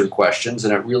unanswered questions,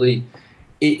 and it really.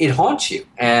 It haunts you,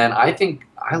 and I think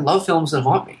I love films that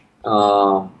haunt me.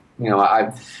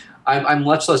 I'm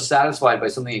much less satisfied by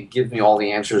something that gives me all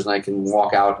the answers, and I can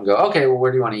walk out and go, okay, well,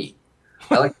 where do you want to eat?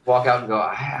 I like to walk out and go,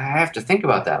 I have to think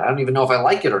about that. I don't even know if I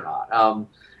like it or not.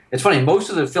 It's funny,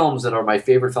 most of the films that are my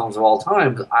favorite films of all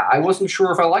time, I wasn't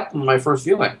sure if I liked them in my first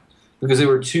viewing, because they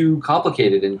were too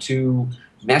complicated and too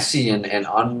messy and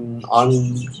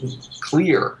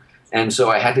unclear. And so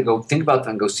I had to go think about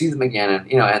them, go see them again,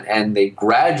 and they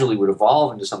gradually would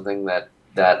evolve into something that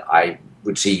I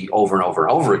would see over and over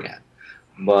and over again.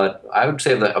 But I would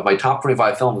say that of my top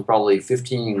 25 films, probably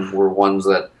 15 were ones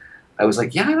that I was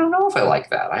like, I don't know if I like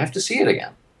that. I have to see it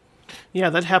again. Yeah,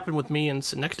 that happened with me in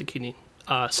Synecdoche,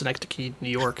 New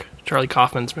York, Charlie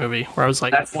Kaufman's movie, where I was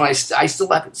like... That's when I still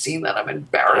haven't seen that. I'm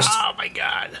embarrassed. Oh, my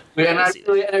God. And I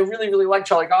really, really like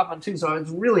Charlie Kaufman, too, so it's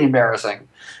really embarrassing.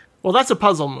 Well, that's a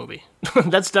puzzle movie.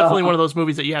 That's definitely one of those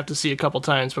movies that you have to see a couple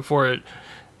times before it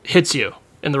hits you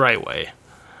in the right way.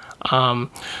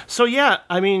 So yeah,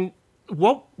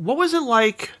 what was it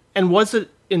like, and was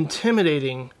it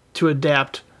intimidating to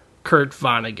adapt Kurt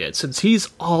Vonnegut, since he's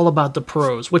all about the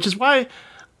prose, which is why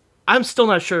I'm still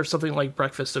not sure if something like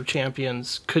Breakfast of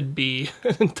Champions could be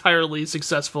an entirely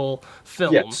successful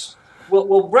film. Yes.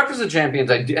 Well, Breakfast of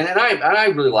Champions, I do, and I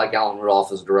really like Alan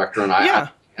Rudolph as a director, and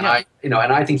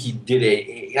I think he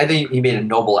did I think he made a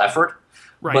noble effort.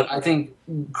 Right. But I think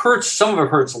some of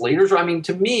Kurt's later,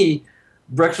 to me,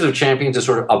 Breakfast of Champions is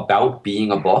sort of about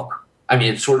being a book.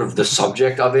 It's sort of the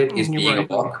subject of it is being a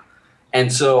book.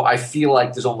 And so I feel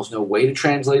like there's almost no way to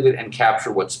translate it and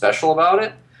capture what's special about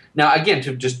it. Now, again,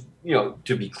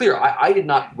 to be clear, I did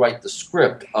not write the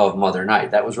script of Mother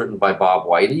Night. That was written by Bob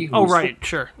Whitey.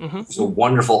 Sure. Mm-hmm. He's a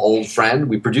wonderful old friend.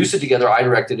 We produced it together. I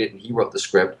directed it, and he wrote the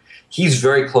script. He's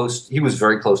very close. He was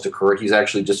very close to Kurt. He's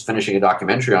actually just finishing a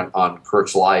documentary on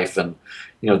Kurt's life, and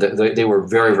they were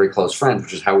very, very close friends,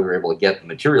 which is how we were able to get the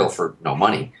material for no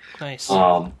money. Nice.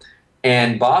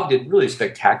 And Bob did really a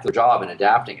spectacular job in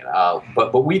adapting it.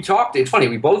 But we talked. It's funny.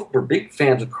 We both were big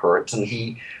fans of Kurt's, and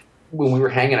when we were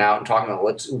hanging out and talking about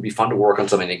it would be fun to work on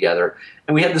something together,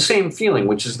 and we had the same feeling,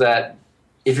 which is that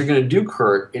if you're going to do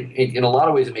Kurt, in a lot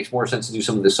of ways, it makes more sense to do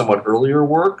some of the somewhat earlier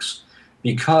works,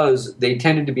 because they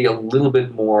tended to be a little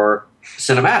bit more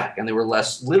cinematic and they were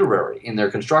less literary in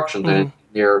their construction than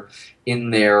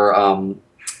in their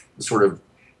sort of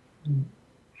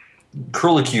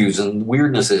curlicues and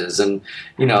weirdnesses, and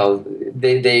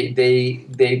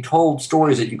they told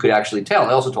stories that you could actually tell.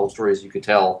 They also told stories you could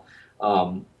tell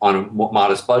on a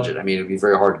modest budget. It would be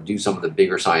very hard to do some of the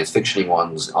bigger science fiction-y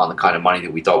ones on the kind of money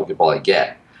that we thought we could probably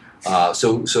get.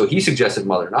 So he suggested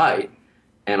Mother Night.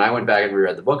 And I went back and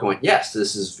reread the book and went, yes,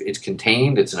 it's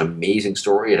contained. It's an amazing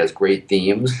story. It has great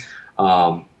themes.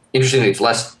 Interestingly, it's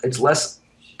less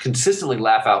consistently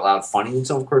laugh out loud funny than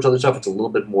some of Kurt's other stuff. It's a little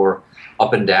bit more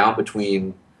up and down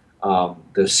between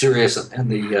the serious and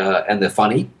the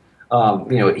funny.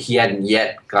 he hadn't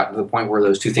yet gotten to the point where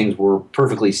those two things were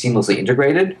perfectly seamlessly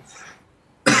integrated.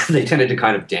 They tended to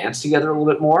kind of dance together a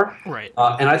little bit more. Right.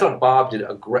 And I thought Bob did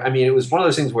a great... I mean, it was one of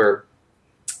those things where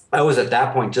I was at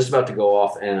that point just about to go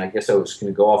off, and I guess I was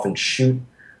going to go off and shoot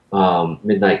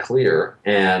Midnight Clear,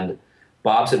 and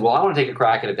Bob said, well, I want to take a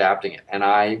crack at adapting it. And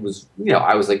I was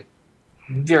like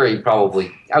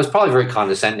I was probably very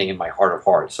condescending in my heart of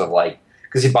hearts. So like,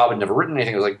 because Bob had never written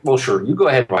anything, I was like, well, sure, you go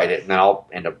ahead and write it, and I'll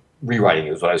end up rewriting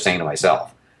it, is what I was saying to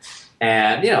myself.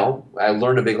 And, I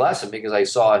learned a big lesson because I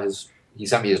saw he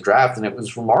sent me his draft, and it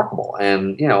was remarkable.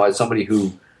 And, as somebody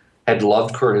who had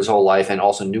loved Kurt his whole life and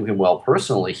also knew him well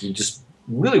personally, he just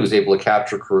really was able to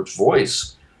capture Kurt's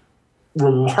voice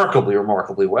remarkably,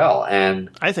 remarkably well. And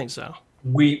I think so.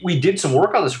 We did some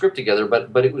work on the script together,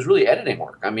 but it was really editing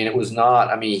work. I mean, it was not.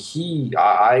 I mean,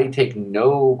 I take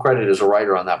no credit as a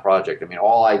writer on that project. I mean,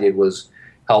 all I did was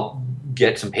help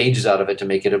get some pages out of it to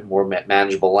make it a more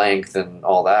manageable length and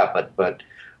all that. But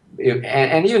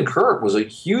and even Kurt was a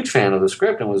huge fan of the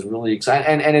script and was really excited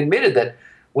and admitted that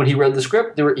when he read the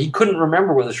script, he couldn't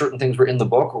remember whether certain things were in the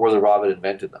book or whether Rob had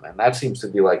invented them. And that seems to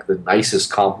be like the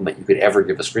nicest compliment you could ever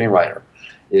give a screenwriter,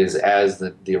 is as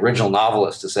the original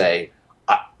novelist to say,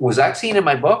 was that scene in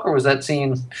my book, or was that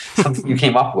scene something you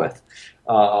came up with?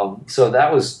 So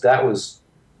that was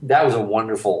a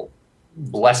wonderful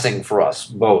blessing for us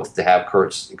both to have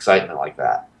Kurt's excitement like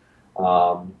that.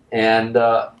 And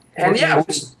yeah, it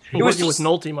was working with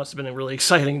Nolte must have been really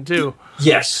exciting too.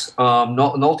 Yes,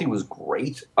 Nolte was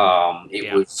great.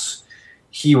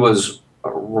 He was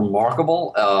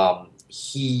remarkable.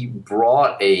 He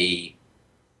brought a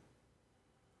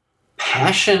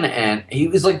passion, and he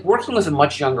was like working with a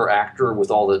much younger actor with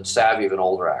all the savvy of an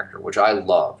older actor, which I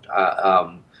loved.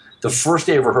 The first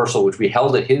day of rehearsal, which we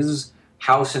held at his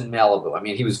house in Malibu, I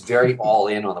mean, he was very all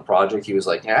in on the project. He was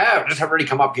like, "Yeah, just have everybody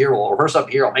come up here. We'll rehearse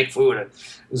up here. I'll make food." And it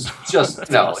was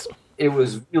just awesome. It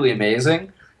was really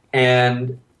amazing.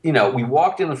 And we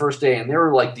walked in the first day, and there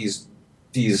were like these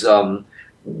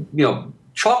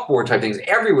chalkboard type things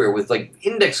everywhere with like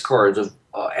index cards of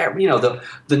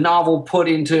the novel put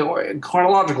into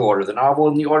chronological order, the novel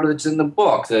in the order that's in the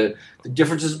book, the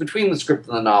differences between the script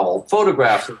and the novel,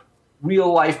 photographs of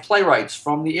real life playwrights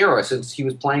from the era, since he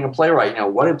was playing a playwright.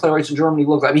 What did playwrights in Germany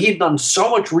look like? I mean, he'd done so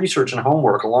much research and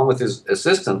homework along with his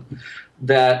assistant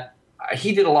that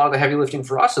he did a lot of the heavy lifting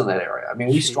for us in that area. I mean,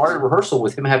 we started rehearsal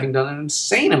with him having done an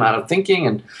insane amount of thinking,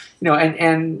 and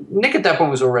and Nick at that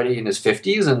point was already in his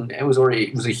 50s, and it was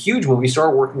a huge movie. He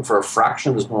started working for a fraction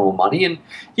of his normal money, and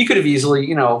he could have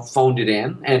easily phoned it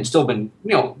in and still been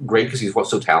great because he's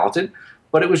so talented.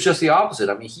 But it was just the opposite.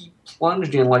 I mean, he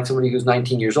plunged in like somebody who's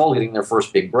 19 years old getting their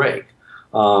first big break,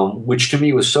 which to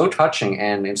me was so touching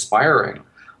and inspiring.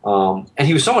 And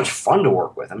he was so much fun to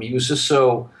work with. I mean, he was just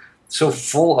so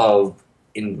full of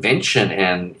invention,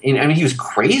 and I mean, he was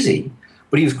crazy,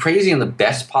 but he was crazy in the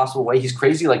best possible way. He's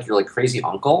crazy like your crazy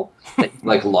uncle that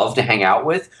you love to hang out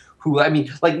with. Who, I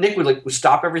mean, like Nick would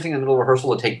stop everything in the middle of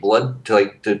rehearsal to take blood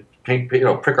to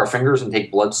prick our fingers and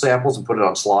take blood samples and put it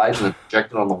on slides and then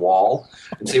project it on the wall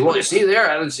and say, "Well, you see there,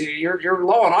 I didn't see you're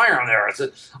low on iron there."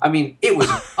 I mean, it was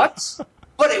nuts.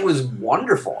 But it was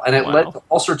wonderful, and it led to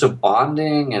all sorts of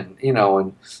bonding, and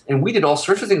and we did all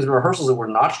sorts of things in rehearsals that were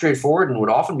not straightforward and would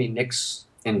often be Nick's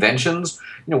inventions.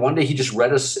 One day he just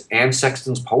read us Anne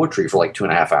Sexton's poetry for like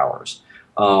 2.5 hours,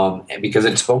 because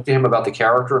it spoke to him about the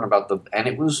character and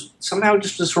it was somehow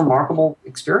just this remarkable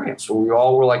experience where we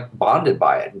all were like bonded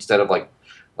by it instead of like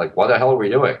what the hell are we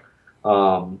doing?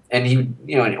 And he,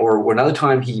 or another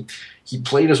time he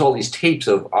played us all these tapes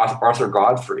of Arthur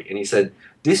Godfrey, and he said,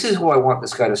 "This is who I want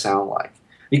this guy to sound like."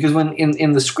 Because when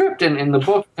in the script and in the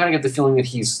book, you kind of get the feeling that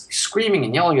he's screaming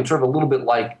and yelling and sort of a little bit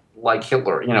like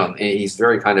Hitler. He's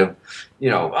very kind of,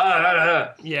 yeah, a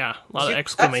lot of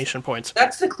exclamation points.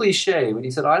 That's the cliche. But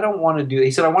he said, "I don't want to do."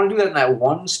 He said, "I want to do that in that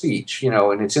one speech,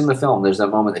 and it's in the film. There's that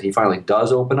moment that he finally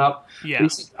does open up." Yeah.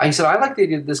 I said, "I like the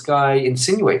idea that this guy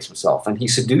insinuates himself and he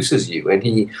seduces you and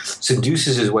he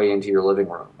seduces his way into your living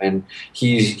room, and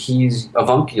he's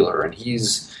avuncular and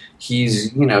he's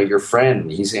your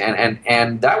friend.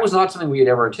 And that was not something we had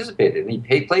ever anticipated. And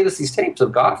he played us these tapes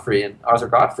of Arthur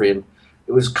Godfrey, and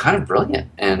it was kind of brilliant.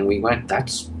 And we went,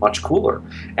 that's much cooler.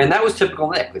 And that was typical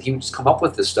Nick, that he would just come up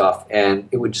with this stuff, and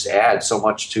it would just add so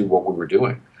much to what we were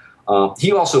doing.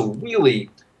 He also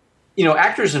really,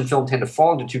 actors in film tend to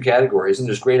fall into two categories, and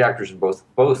there's great actors in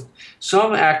both.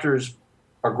 Some actors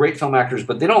are great film actors,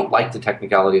 but they don't like the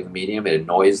technicality of the medium. It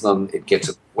annoys them. It gets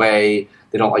in the way.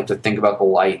 They don't like to think about the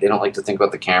light. They don't like to think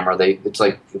about the camera. It's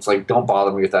like don't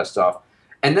bother me with that stuff.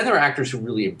 And then there are actors who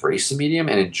really embrace the medium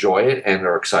and enjoy it and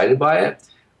are excited by it.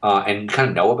 and kind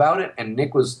of know about it. And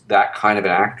Nick was that kind of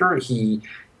an actor.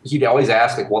 He'd always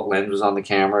ask like what lens was on the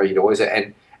camera. He'd always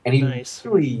and he Nice.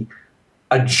 really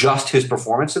adjust his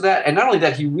performance to that. And not only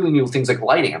that, he really knew things like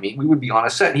lighting. I mean, we would be on a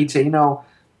set and he'd say,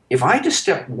 if I just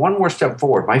step one more step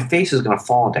forward, my face is going to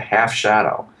fall into half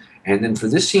shadow. And then for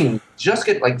this scene, just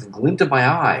get like the glint of my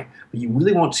eye, but you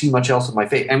really won't see much else of my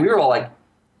face. And we were all like,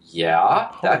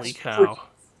 yeah, that's Holy cow.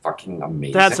 fucking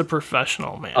amazing. That's a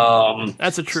professional, man.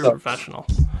 That's a true professional.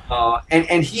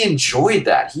 And he enjoyed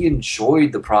that. He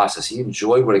enjoyed the process. He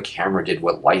enjoyed what a camera did,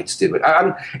 what lights did.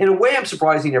 In a way, I'm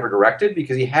surprised he never directed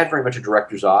because he had very much a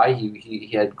director's eye. He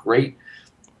had great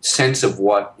sense of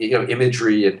what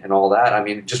imagery and all that. I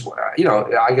mean, just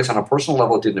I guess on a personal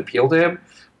level, it didn't appeal to him,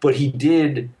 but he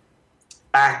did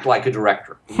act like a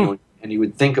director. And he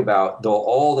would think about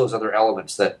all those other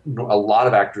elements that a lot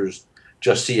of actors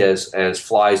just see as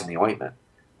flies in the ointment.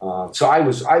 So I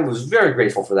was very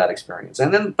grateful for that experience.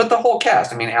 But the whole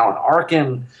cast. I mean, Alan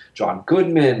Arkin, John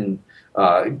Goodman,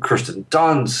 Kirsten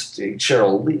Dunst,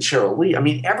 Cheryl Lee. I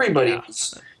mean, everybody. Yeah.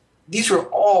 These were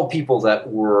all people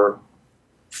that were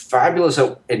fabulous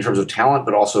in terms of talent,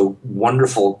 but also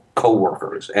wonderful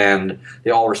co-workers. And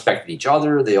they all respected each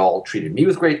other. They all treated me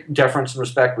with great deference and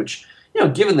respect, which,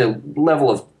 given the level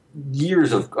of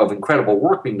years of incredible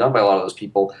work being done by a lot of those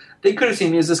people, they could have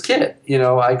seen me as this kid.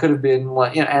 I could have been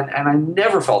like, and I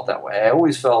never felt that way. I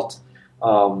always felt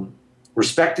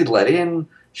respected, let in,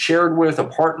 shared with, a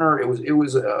partner. It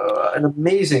was an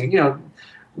amazing,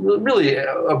 really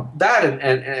that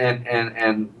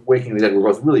and Waking the Dead were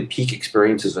both really peak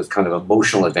experiences with kind of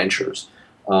emotional adventures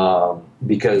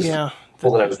because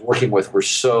people that I was working with were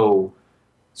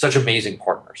such amazing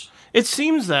partners. It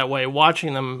seems that way.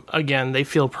 Watching them, again, they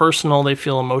feel personal, they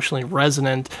feel emotionally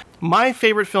resonant. My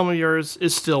favorite film of yours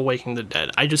is still Waking the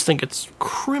Dead. I just think it's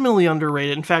criminally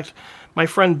underrated. In fact, my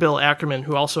friend Bill Ackerman,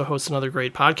 who also hosts another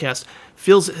great podcast,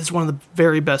 feels it's one of the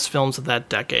very best films of that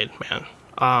decade, man.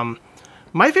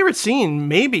 My favorite scene,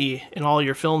 maybe, in all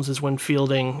your films is when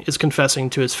Fielding is confessing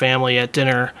to his family at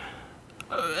dinner,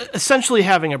 essentially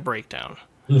having a breakdown.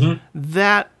 Mm-hmm.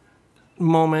 That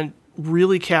moment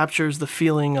really captures the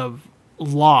feeling of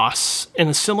loss in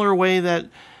a similar way that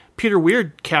Peter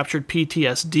Weir captured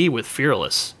PTSD with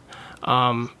Fearless.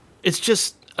 It's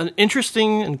just an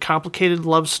interesting and complicated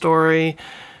love story.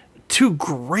 Two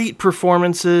great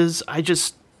performances. I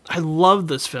love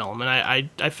this film, and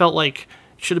I felt like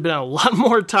it should have been on a lot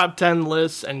more top 10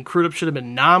 lists, and Crudup should have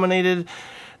been nominated.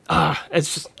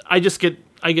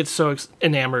 I get so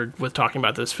enamored with talking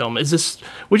about this film.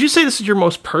 Would you say this is your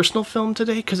most personal film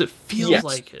today? Because it feels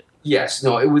like it. Yes.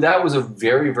 No, that was a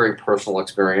very, very personal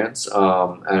experience,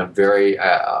 and a very,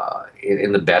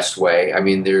 in the best way. I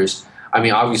mean,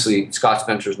 obviously Scott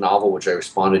Spencer's novel, which I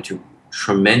responded to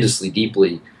tremendously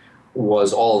deeply,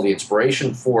 was all of the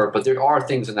inspiration for it. But there are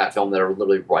things in that film that are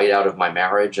literally right out of my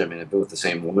marriage. I mean, I've been with the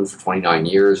same woman for 29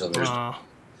 years, and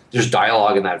there's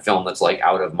dialogue in that film that's like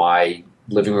out of my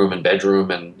living room and bedroom,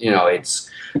 and it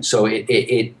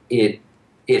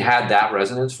had that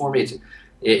resonance for me.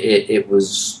 It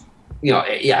was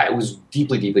it was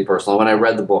deeply, deeply personal. When I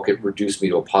read the book, it reduced me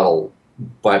to a puddle,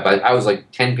 but I was like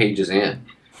 10 pages in,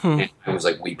 and I was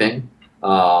like weeping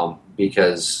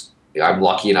because I'm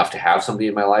lucky enough to have somebody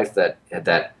in my life that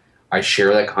I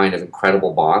share that kind of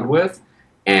incredible bond with,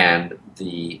 and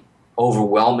the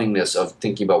overwhelmingness of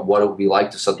thinking about what it would be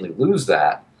like to suddenly lose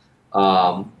that.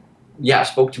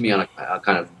 Spoke to me on a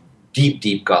kind of deep,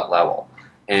 deep gut level,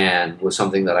 and was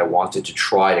something that I wanted to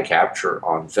try to capture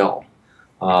on film.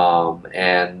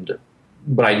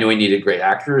 But I knew I needed great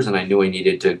actors, and I knew I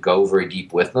needed to go very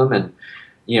deep with them. And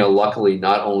luckily,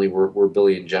 not only were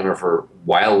Billy and Jennifer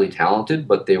wildly talented,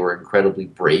 but they were incredibly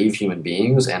brave human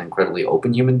beings and incredibly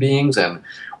open human beings, and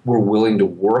were willing to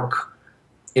work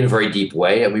in a very deep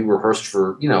way. And we rehearsed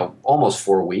for, almost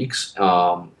 4 weeks,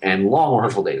 and long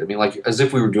rehearsal days. I mean, like as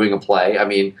if we were doing a play. I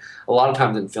mean, a lot of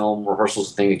times in film, rehearsal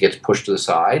is a thing that gets pushed to the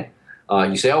side.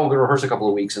 You say, we're going to rehearse a couple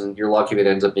of weeks, and you're lucky if it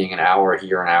ends up being an hour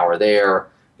here, an hour there,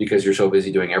 because you're so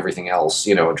busy doing everything else,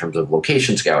 in terms of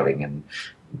location scouting and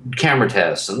camera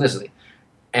tests and this.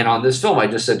 And on this film, I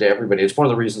just said to everybody, it's one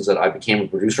of the reasons that I became a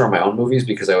producer on my own movies,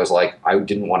 because I was like, I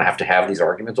didn't want to have these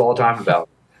arguments all the time about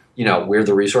where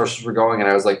the resources were going. And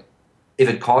I was like, if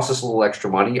it costs us a little extra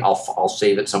money, I'll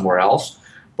save it somewhere else.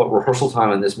 But rehearsal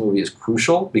time in this movie is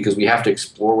crucial, because we have to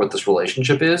explore what this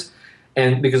relationship is.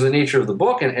 And because the nature of the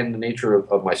book and the nature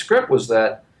of my script was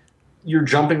that you're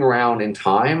jumping around in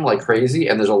time like crazy,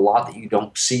 and there's a lot that you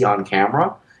don't see on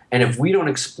camera. And if we don't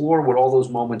explore what all those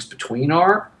moments between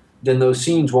are, then those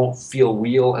scenes won't feel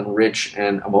real and rich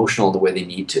and emotional the way they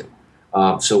need to.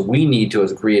 So we need to,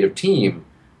 as a creative team,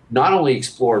 not only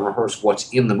explore and rehearse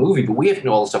what's in the movie, but we have to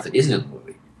know all the stuff that isn't in the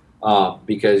movie.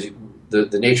 Because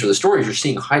the nature of the story is you're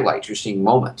seeing highlights, you're seeing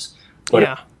moments. But if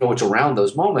you know what's around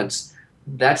those moments,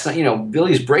 that's not,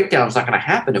 Billy's breakdown is not going to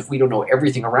happen if we don't know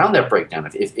everything around that breakdown.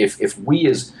 If we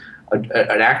as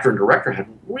an actor and director had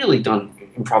really done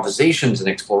improvisations and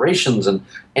explorations and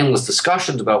endless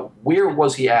discussions about where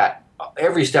was he at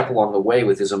every step along the way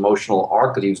with his emotional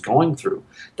arc that he was going through.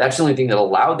 That's the only thing that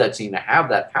allowed that scene to have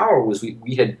that power, was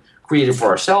we had created for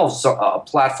ourselves a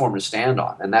platform to stand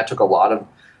on. And that took a lot of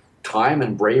time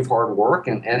and brave, hard work.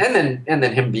 And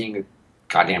then him being a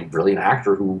goddamn brilliant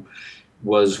actor who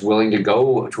was willing to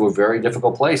go to a very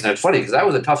difficult place. And it's funny because that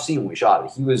was a tough scene when we shot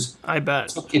it. I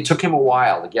bet. It took him a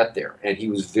while to get there. And he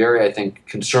was very, I think,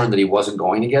 concerned that he wasn't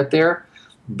going to get there.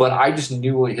 But I just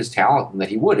knew his talent and that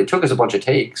he would. It took us a bunch of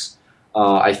takes.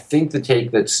 I think the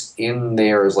take that's in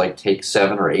there is like take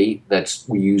 7 or 8 that's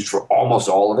we used for almost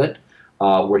all of it,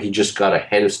 where he just got a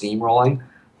head of steam rolling.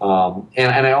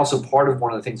 And I also, part of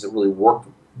one of the things that really worked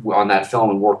on that film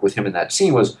and worked with him in that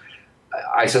scene was,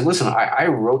 I said, listen, I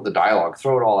wrote the dialogue,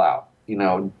 throw it all out,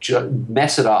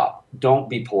 mess it up. Don't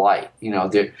be polite.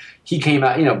 He came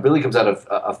out, Billy comes out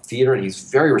of theater and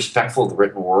he's very respectful of the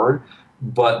written word,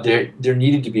 but there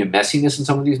needed to be a messiness in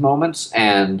some of these moments.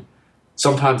 And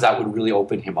sometimes that would really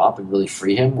open him up and really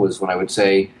free him, was when I would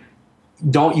say,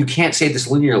 you can't say this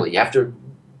linearly. You have to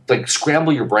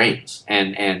scramble your brains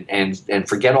and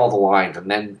forget all the lines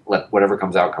and then let whatever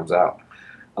comes out comes out.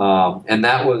 And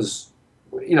that was,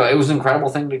 it was an incredible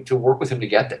thing to work with him to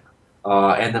get there.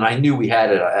 And then I knew we had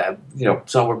it,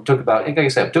 so it took about, like I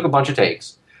said, it took a bunch of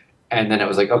takes. And then it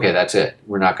was like, okay, that's it.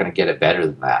 We're not going to get it better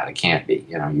than that. It can't be.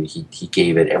 He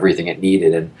gave it everything it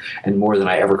needed and more than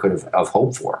I ever could have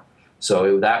hoped for.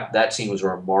 So that scene was a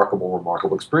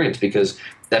remarkable experience, because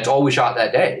that's all we shot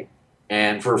that day.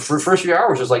 And for first few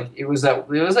hours, it was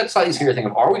that slightly scary thing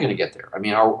of, are we going to get there? I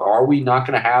mean, are we not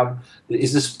going to have?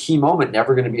 Is this key moment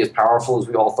never going to be as powerful as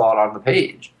we all thought on the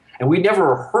page? And we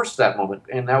never rehearsed that moment,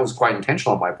 and that was quite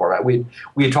intentional on my part. We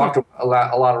had talked a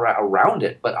lot around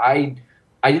it, but I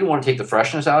didn't want to take the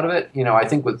freshness out of it. I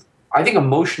think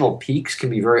emotional peaks can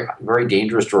be very, very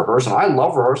dangerous to rehearse, and I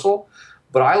love rehearsal,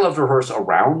 but I love to rehearse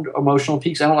around emotional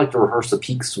peaks. I don't like to rehearse the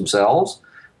peaks themselves,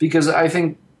 because I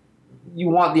think you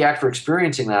want the actor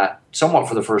experiencing that somewhat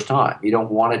for the first time. You don't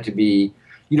want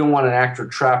an actor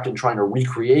trapped in trying to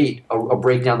recreate a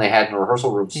breakdown they had in a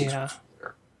rehearsal room 6 months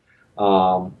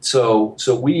later.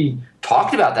 So we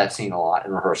talked about that scene a lot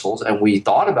in rehearsals, and we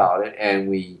thought about it, and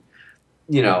we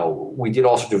did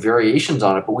all sorts of variations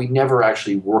on it, but we never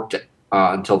actually worked it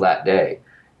until that day.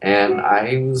 And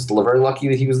I was very lucky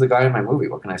that he was the guy in my movie.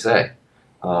 What can I say?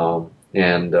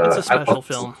 It's a special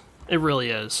film. It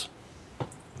really is.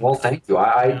 Well, thank you.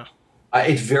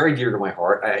 It's very dear to my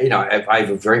heart. I have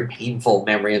a very painful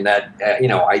memory in that.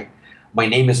 My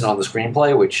name isn't on the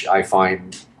screenplay, which I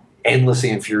find endlessly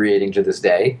infuriating to this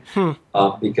day,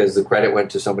 because the credit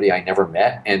went to somebody I never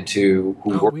met and who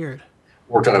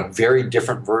worked on a very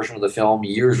different version of the film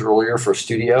years earlier for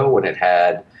studio, when it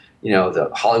had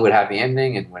the Hollywood happy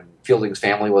ending, and when Fielding's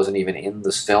family wasn't even in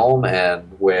this film, and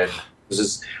when it was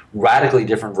this radically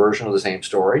different version of the same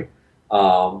story.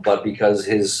 But because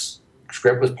his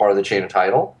script was part of the chain of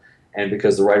title, and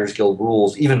because the Writers Guild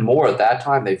rules, even more at that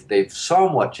time, they've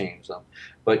somewhat changed them,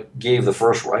 but gave the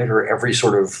first writer every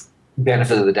sort of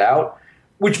benefit of the doubt,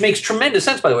 which makes tremendous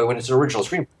sense, by the way, when it's an original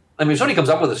screenplay. I mean, if somebody comes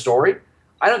up with a story,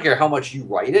 I don't care how much you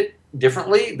write it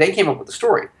differently, they came up with the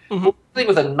story. Mm-hmm. But the thing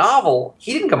with a novel,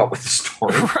 he didn't come up with the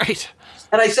story. Right.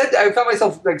 And I found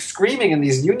myself screaming in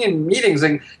these union meetings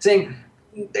and saying,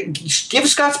 give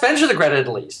Scott Spencer the credit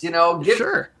at least,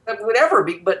 sure, whatever.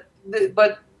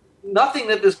 But nothing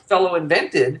that this fellow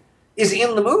invented is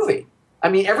in the movie. I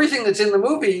mean, everything that's in the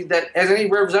movie that has any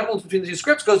resemblance between the two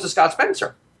scripts goes to Scott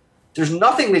Spencer. There's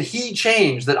nothing that he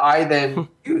changed that I then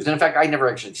used. And in fact, I'd never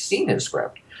actually seen his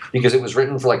script, because it was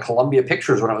written for Columbia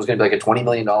Pictures when it was going to be a $20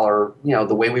 million,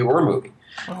 The Way We Were movie.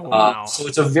 Oh, wow. So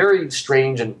it's a very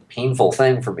strange and painful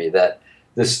thing for me that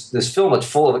this film that's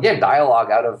full of, again, dialogue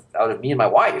out of me and my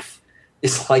wife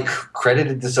is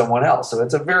credited to someone else. So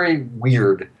it's a very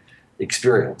weird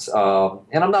experience.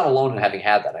 And I'm not alone in having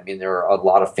had that. I mean, there are a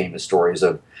lot of famous stories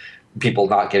of people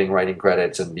not getting writing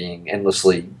credits and being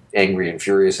endlessly angry and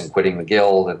furious and quitting the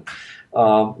guild. And,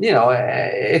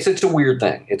 it's a weird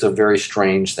thing. It's a very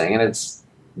strange thing. And it's,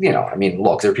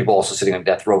 look, there are people also sitting on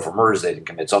death row for murders they didn't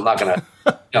commit. So I'm not going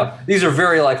to, these are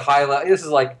very high level.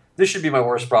 This should be my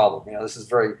worst problem. This is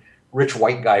very, rich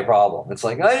white guy problem. It's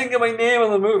like, I didn't get my name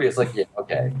on the movie. It's like, yeah,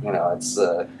 okay, it's.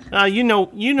 You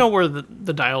know where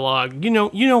the dialogue, you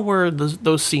know where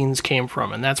those scenes came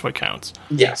from, and that's what counts.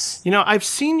 Yes. I've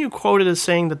seen you quoted as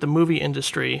saying that the movie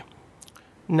industry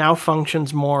now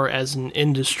functions more as an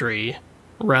industry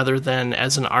rather than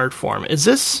as an art form. Is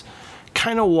this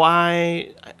kind of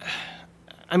why?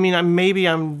 I mean, maybe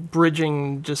I'm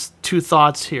bridging just two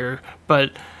thoughts here,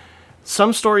 but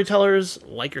some storytellers,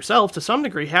 like yourself, to some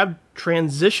degree, have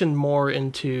transitioned more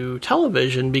into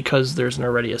television because there's an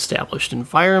already established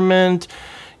environment.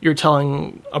 You're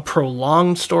telling a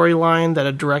prolonged storyline that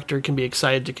a director can be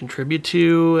excited to contribute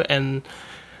to, and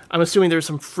I'm assuming there's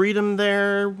some freedom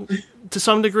there to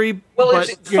some degree,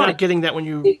 but you're not getting that when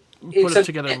you put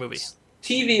together a movie.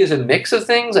 TV is a mix of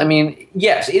things. I mean,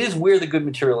 yes, it is where the good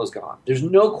material has gone. There's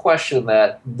no question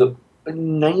that the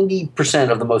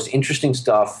 90% of the most interesting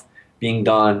stuff being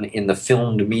done in the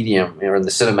filmed medium or in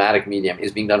the cinematic medium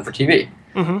is being done for TV.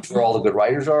 Mm-hmm. It's where all the good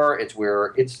writers are. It's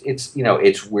where it's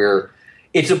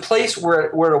a place where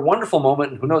we're at a wonderful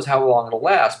moment, and who knows how long it'll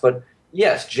last. But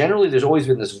yes, generally, there's always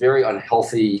been this very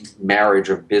unhealthy marriage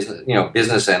of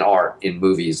business and art in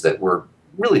movies that were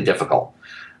really difficult.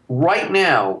 Right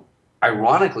now,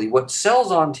 ironically, what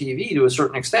sells on TV to a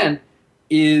certain extent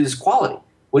is quality.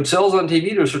 What sells on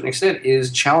TV to a certain extent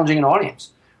is challenging an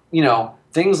audience.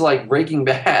 Things like Breaking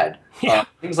Bad,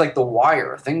 things like The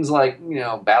Wire, things like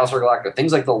Battlestar Galactica,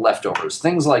 things like The Leftovers,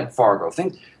 things like Fargo.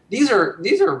 These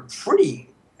are pretty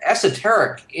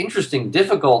esoteric, interesting,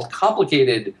 difficult,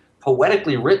 complicated,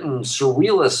 poetically written,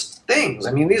 surrealist things.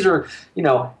 I mean, these are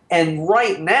and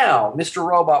right now, Mr.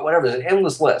 Robot, whatever, there's an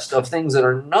endless list of things that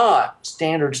are not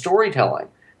standard storytelling,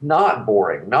 not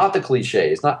boring, not the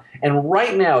cliches, and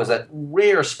right now is that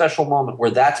rare special moment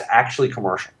where that's actually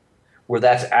commercial, where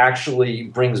that's actually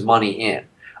brings money in.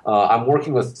 I'm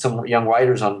working with some young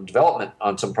writers on development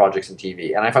on some projects in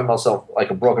TV, and I find myself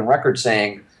like a broken record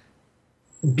saying,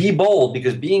 be bold,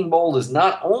 because being bold is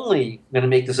not only going to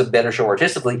make this a better show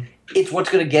artistically, it's what's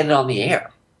going to get it on the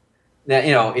air.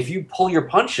 Now, if you pull your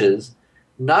punches,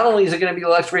 not only is it going to be a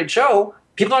less great show,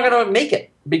 people aren't going to make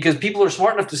it, because people are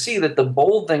smart enough to see that the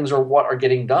bold things are what are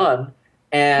getting done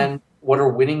and what are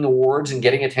winning awards and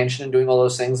getting attention and doing all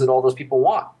those things that all those people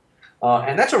want.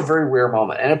 And that's a very rare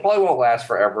moment, and it probably won't last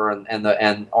forever.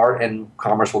 And art and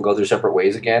commerce will go their separate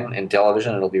ways again in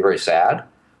television, and it'll be very sad.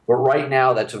 But right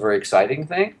now, that's a very exciting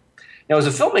thing. Now, as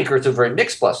a filmmaker, it's a very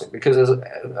mixed blessing, because as a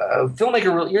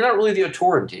filmmaker, you're not really the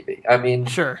auteur in TV. I mean,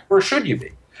 sure. Or should you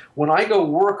be? When I go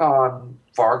work on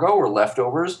Fargo or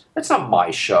Leftovers, that's not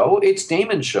my show. It's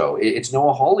Damon's show. It's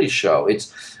Noah Hawley's show.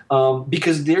 It's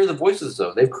because they're the voices,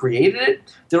 though. They've created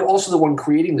it. They're also the one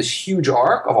creating this huge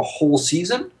arc of a whole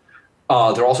season.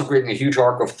 They're also creating a huge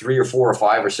arc of 3 or 4 or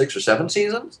 5 or 6 or 7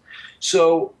 seasons.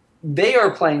 So they are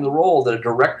playing the role that a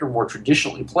director more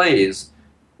traditionally plays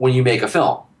when you make a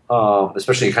film,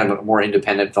 especially kind of a more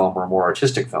independent film or a more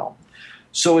artistic film.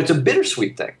 So it's a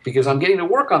bittersweet thing, because I'm getting to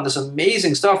work on this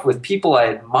amazing stuff with people I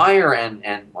admire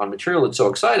and on material that's so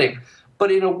exciting.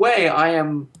 But in a way, I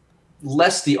am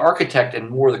less the architect and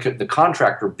more the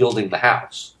contractor building the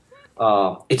house.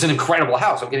 It's an incredible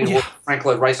house. I'm getting to work with Frank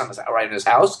Lloyd Wright in his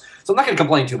house, so I'm not going to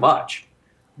complain too much.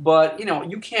 But,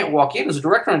 you can't walk in as a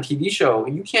director on a TV show,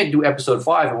 and you can't do episode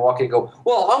 5 and walk in and go,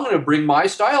 well, I'm going to bring my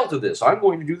style to this. I'm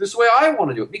going to do this the way I want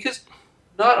to do it. Because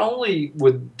not only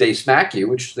would they smack you,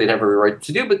 which they'd have every right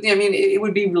to do, but, it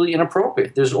would be really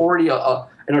inappropriate. There's already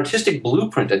an artistic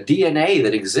blueprint, a DNA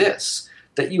that exists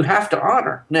that you have to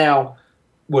honor. Now,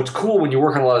 what's cool when you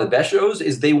work on a lot of the best shows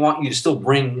is they want you to still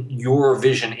bring your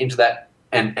vision into that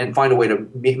and find a way to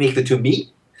make the two meet,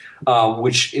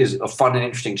 which is a fun and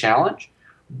interesting challenge.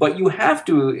 But you have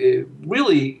to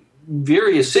really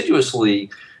very assiduously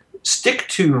stick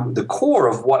to the core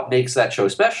of what makes that show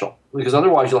special, because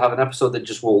otherwise you'll have an episode that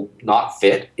just will not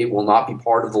fit. It will not be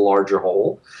part of the larger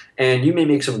whole, and you may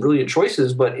make some brilliant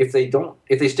choices, but if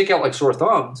they stick out like sore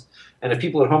thumbs, and if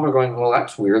people at home are going, well,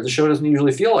 that's weird, the show doesn't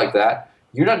usually feel like that,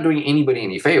 you're not doing anybody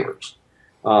any favors.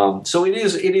 So it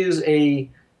is a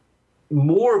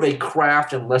more of a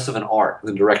craft and less of an art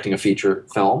than directing a feature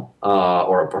film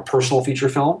or a personal feature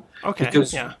film. Okay,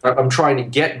 because I'm trying to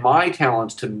get my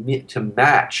talents to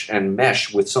match and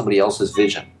mesh with somebody else's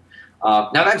vision. Now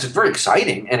that's very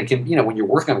exciting, and it can, when you're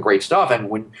working on great stuff, and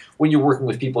when you're working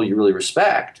with people you really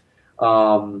respect,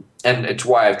 and it's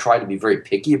why I've tried to be very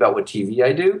picky about what TV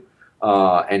I do,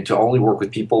 and to only work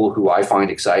with people who I find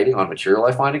exciting on material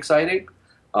I find exciting.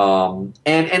 And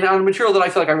on material that I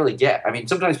feel like I really get. I mean,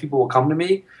 sometimes people will come to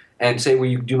me and say, will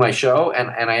you do my show? And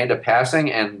I end up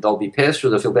passing, and they'll be pissed or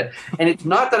they'll feel bad. And it's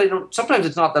not that sometimes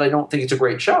it's not that I don't think it's a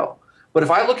great show, But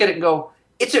if I look at it and go,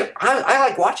 I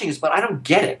like watching this, but I don't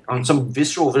get it on some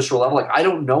visceral level. Like, I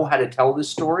don't know how to tell this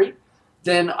story.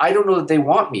 Then I don't know that they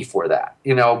want me for that,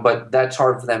 but that's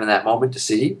hard for them in that moment to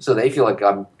see. So they feel like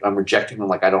I'm rejecting them,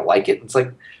 like I don't like it. And it's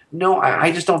like, no,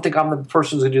 I just don't think I'm the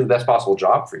person who's going to do the best possible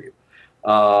job for you.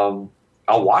 I'll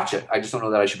watch it. I just don't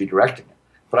know that I should be directing it.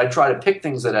 But I try to pick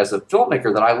things that as a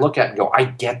filmmaker that I look at and go, I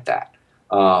get that.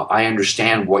 I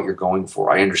understand what you're going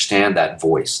for. I understand that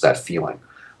voice, that feeling.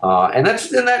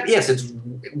 Yes, it's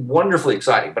wonderfully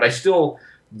exciting. But I still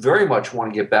very much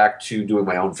want to get back to doing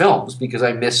my own films because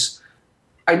I miss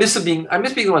being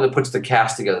the one that puts the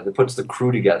cast together, that puts the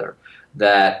crew together,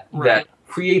 that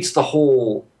creates the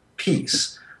whole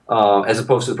piece, as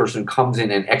opposed to the person who comes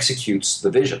in and executes the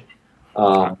vision.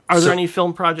 Are there any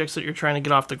film projects that you're trying to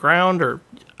get off the ground? Or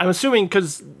I'm assuming,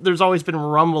 because there's always been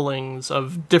rumblings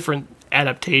of different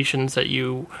adaptations that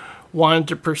you wanted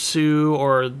to pursue,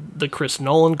 or the Chris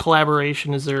Nolan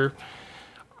collaboration. Is there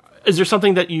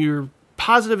something that you're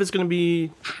positive is going to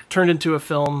be turned into a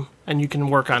film and you can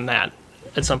work on that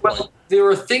at some point? Well, there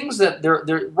are things that there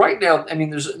right now. I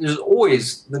mean, there's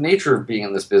always the nature of being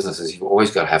in this business is you've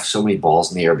always got to have so many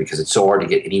balls in the air because it's so hard to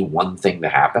get any one thing to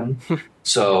happen.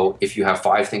 So if you have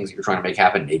 5 things that you're trying to make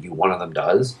happen, maybe one of them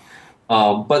does.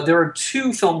 But there are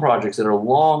 2 film projects that are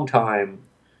long-time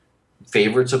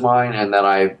favorites of mine, and that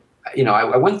I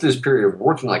went through this period of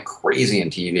working like crazy in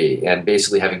TV and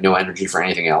basically having no energy for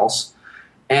anything else.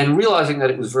 And realizing that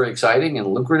it was very exciting and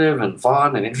lucrative and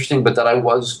fun and interesting, but that I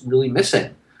was really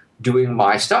missing doing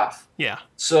my stuff. Yeah.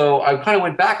 So I kind of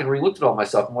went back and re-looked at all my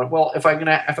stuff and went, well, if I'm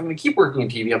gonna keep working in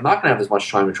TV, I'm not gonna have as much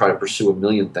time to try to pursue a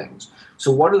million things. So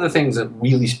what are the things that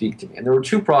really speak to me? And there were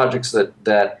 2 projects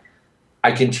that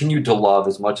I continued to love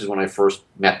as much as when I first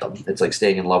met them. It's like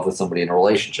staying in love with somebody in a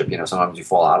relationship. Sometimes you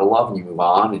fall out of love and you move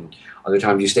on, and other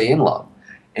times you stay in love.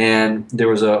 And there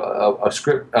was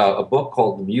a book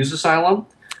called The Muse Asylum.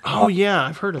 Oh, yeah,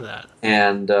 I've heard of that.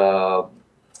 And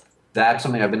that's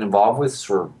something I've been involved with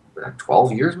for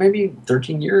 12 years, maybe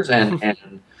 13 years. And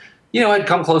it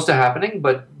come close to happening,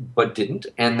 but didn't.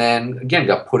 And then, again,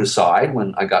 got put aside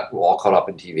when I got all caught up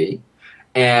in TV.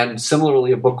 And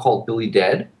similarly, a book called Billy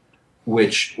Dead,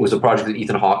 which was a project that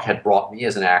Ethan Hawke had brought me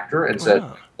as an actor and said,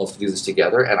 let's do this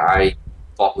together. And I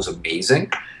thought was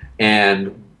amazing.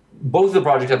 And both of the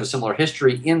projects have a similar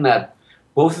history in that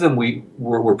both of them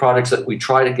were projects that we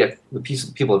try to get the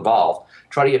people involved,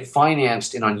 try to get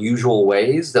financed in unusual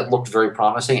ways that looked very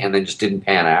promising and then just didn't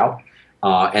pan out.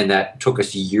 And that took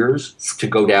us years to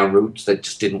go down routes that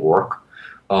just didn't work,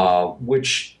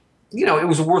 which, it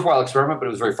was a worthwhile experiment, but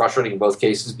it was very frustrating in both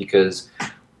cases because,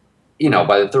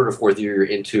 by the 3rd or 4th year, you're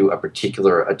into a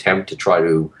particular attempt to try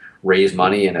to raise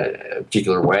money in a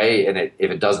particular way. And if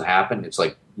it doesn't happen, it's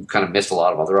like you've kind of missed a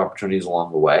lot of other opportunities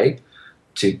along the way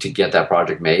to get that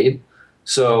project made.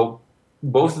 So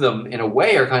both of them, in a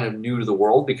way, are kind of new to the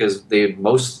world because they'd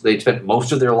spent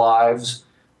most of their lives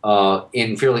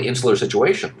in fairly insular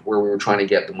situations where we were trying to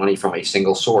get the money from a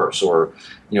single source, or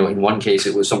in one case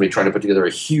it was somebody trying to put together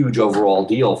a huge overall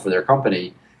deal for their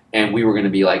company, and we were going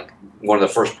to be like one of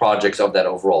the first projects of that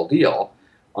overall deal,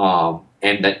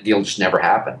 and that deal just never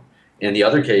happened. In the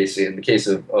other case, in the case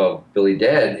of Billy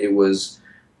Dead, it was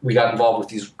we got involved with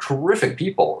these terrific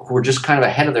people who were just kind of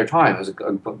ahead of their time. It was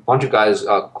a bunch of guys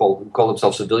who called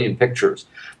themselves Civilian Pictures,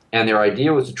 and their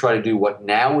idea was to try to do what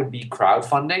now would be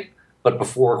crowdfunding, but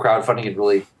before crowdfunding had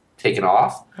really taken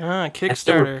off.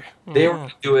 Kickstarter. They were going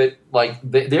to do it like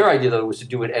their idea though was to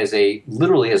do it as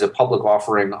literally as a public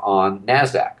offering on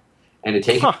NASDAQ, and to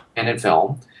take an independent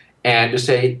film and to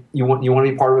say you want to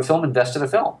be part of a film, invest in a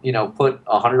film. Put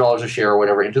 $100 a share or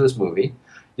whatever into this movie.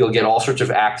 You'll get all sorts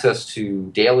of access to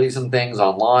dailies and things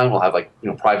online. We'll have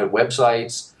private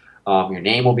websites. Your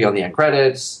name will be on the end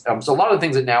credits. So a lot of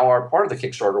things that now are part of the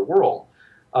Kickstarter world.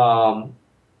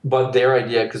 But their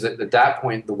idea, because at that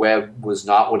point the web was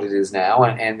not what it is now,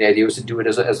 and the idea was to do it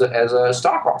as a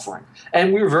stock offering.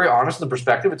 And we were very honest in the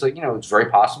perspective. It's like, it's very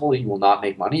possible you will not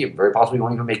make money. It's very possible you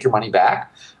won't even make your money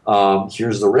back.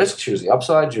 Here's the risks. Here's the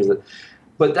upside.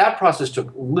 But that process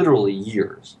took literally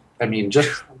years. I mean,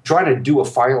 just trying to do a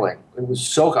filing, it was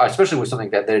so, especially with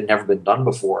something that had never been done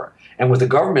before. And with the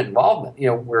government involvement,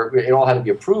 where it all had to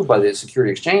be approved by the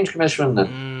Security Exchange Commission,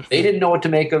 and they didn't know what to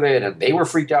make of it, and they were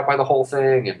freaked out by the whole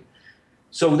thing. And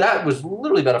so that was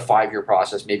literally about a 5-year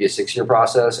process, maybe a 6-year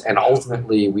process, and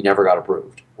ultimately we never got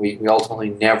approved. We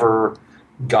ultimately never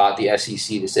got the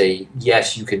SEC to say,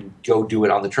 yes, you can go do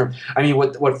it on the term. I mean,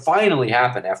 what finally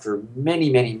happened after many,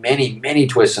 many, many, many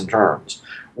twists and turns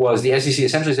was the SEC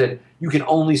essentially said, you can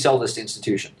only sell this to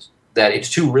institutions, that it's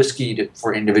too risky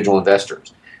for individual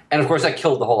investors. And of course, that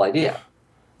killed the whole idea.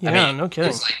 Yeah, no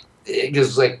kidding.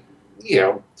 Because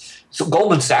so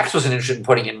Goldman Sachs wasn't interested in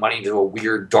putting in money into a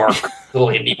weird, dark little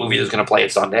indie movie that was going to play at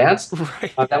Sundance.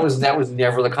 Right. That was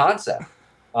never the concept.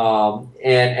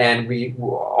 And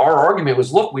our argument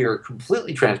was, look, we are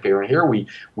completely transparent here. We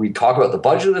talk about the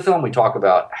budget of the film. We talk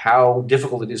about how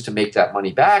difficult it is to make that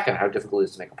money back and how difficult it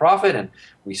is to make a profit. And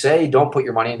we say, don't put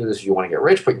your money into this if you want to get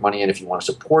rich. Put your money in if you want to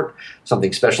support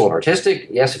something special and artistic.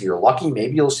 Yes, if you're lucky,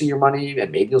 maybe you'll see your money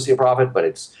and maybe you'll see a profit.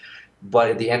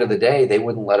 But at the end of the day, they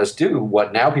wouldn't let us do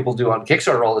what now people do on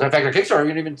Kickstarter all the time. In fact, on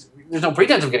Kickstarter, there's no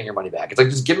pretense of getting your money back. It's like,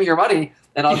 just give me your money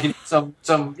and I'll give you some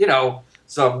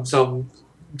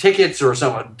tickets or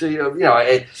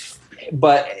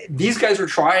but these guys were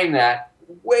trying that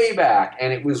way back,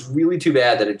 and it was really too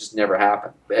bad that it just never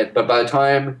happened. But by the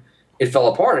time it fell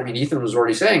apart, I mean, Ethan was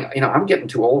already saying, I'm getting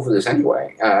too old for this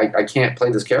anyway. I can't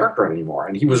play this character anymore,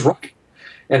 and he was right.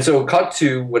 And so, cut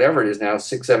to whatever it is now,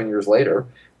 6-7 years later.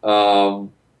 I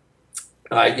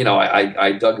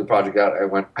dug the project out. I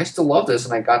went, I still love this,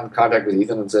 and I got in contact with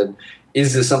Ethan and said,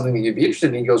 "Is this something that you'd be interested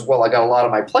in?" And he goes, "Well, I got a lot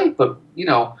on my plate, but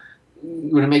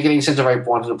would it make any sense if I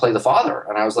wanted to play the father?"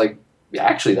 And I was like, yeah,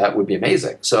 actually, that would be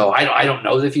amazing. So I don't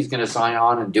know if he's going to sign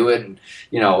on and do it. And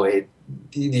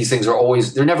these things are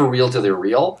they're never real till they're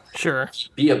real. Sure,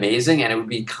 it'd be amazing, and it would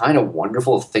be kind of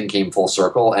wonderful if the thing came full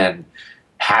circle and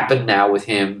happened now with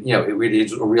him.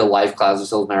 It's a real life Clouds of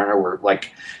Sils Mariner where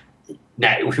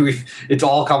it's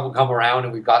all come around,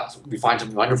 and we find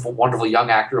some wonderful young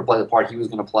actor to play the part he was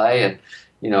going to play, and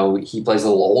he plays a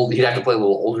little old. He'd have to play a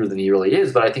little older than he really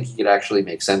is, but I think he could actually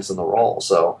make sense in the role.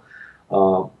 So,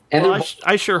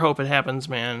 I sure hope it happens,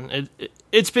 man.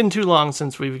 It's been too long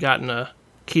since we've gotten a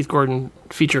Keith Gordon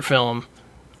feature film.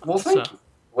 Well, thank you.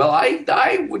 Well,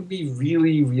 I would be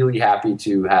really, really happy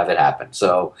to have it happen.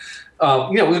 So,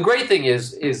 the great thing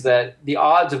is that the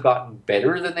odds have gotten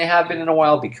better than they have been in a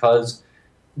while because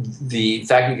the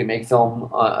fact you can make film,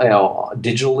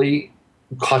 digitally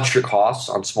cuts your costs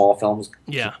on small films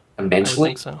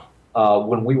immensely. I think so.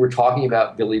 When we were talking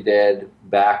about Billy Dead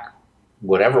back,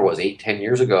 whatever it was, 8-10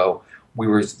 years ago, we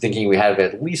were thinking we had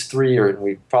at least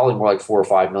probably more like $4 or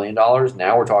 $5 million.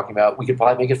 Now we're talking about we could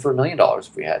probably make it for $1 million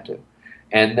if we had to.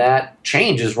 And that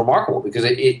change is remarkable because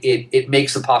it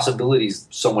makes the possibilities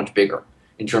so much bigger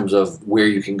in terms of where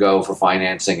you can go for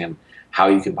financing and how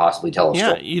you can possibly tell a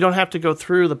story. Yeah, you don't have to go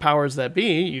through the powers that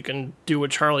be. You can do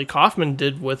what Charlie Kaufman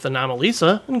did with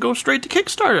Anomalisa and go straight to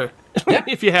Kickstarter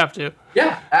if you have to.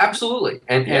 Yeah, absolutely.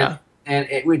 And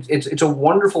it's a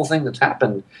wonderful thing that's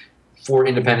happened for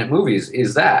independent movies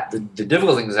is that the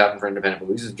difficult thing that's happened for independent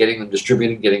movies is getting them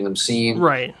distributed, getting them seen,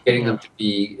 getting them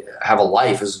to have a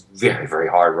life is very, very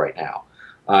hard right now.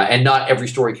 And not every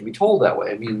story can be told that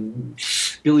way. I mean,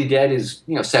 Billy Dead is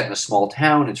set in a small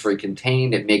town. It's very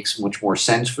contained. It makes much more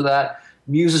sense for that.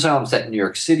 Muse Asylum set in New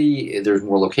York City. There's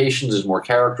more locations. There's more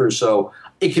characters. So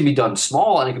it can be done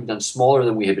small, and it can be done smaller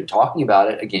than we had been talking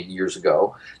about it, again, years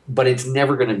ago. But it's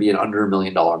never going to be an under $1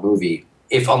 million movie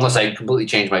unless I completely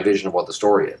change my vision of what the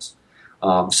story is.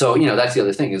 So that's the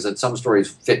other thing is that some stories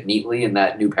fit neatly in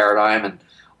that new paradigm, and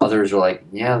others are like,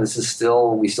 yeah, we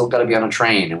still got to be on a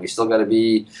train, and we still got to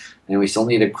be, and we still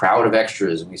need a crowd of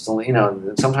extras, and we still,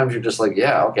 sometimes you're just like,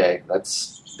 yeah, okay,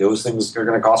 those things are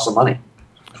going to cost some money.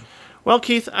 Well,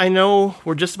 Keith, I know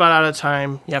we're just about out of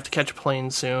time. You have to catch a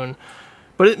plane soon.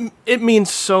 But it means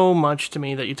so much to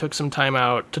me that you took some time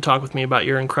out to talk with me about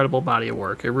your incredible body of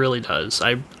work. It really does.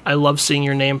 I love seeing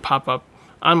your name pop up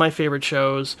on my favorite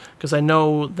shows because I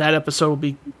know that episode will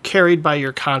be carried by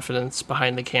your confidence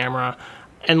behind the camera.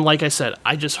 And like I said,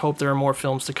 I just hope there are more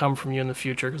films to come from you in the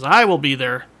future because I will be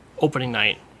there opening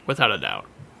night, without a doubt.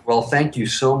 Well, thank you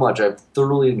so much. I've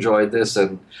thoroughly enjoyed this,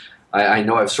 and I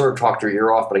know I've sort of talked your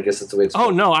ear off, but I guess that's the way it's going.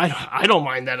 Oh, no, I don't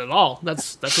mind that at all.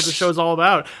 That's what the show's all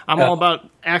about. I'm all about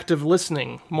active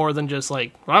listening more than just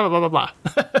like blah, blah, blah, blah,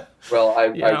 blah. Well,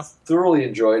 I thoroughly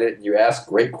enjoyed it. You asked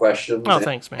great questions. Oh,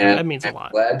 thanks, man. That means a lot.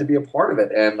 I'm glad to be a part of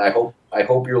it, and I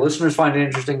hope your listeners find it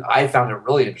interesting. I found it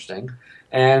really interesting.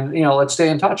 And, let's stay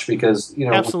in touch because,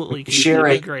 absolutely.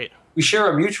 We share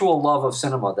a mutual love of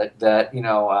cinema that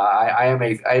I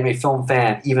am a film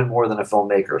fan even more than a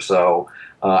filmmaker. So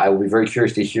I will be very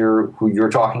curious to hear who you're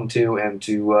talking to and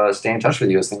to stay in touch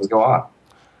with you as things go on.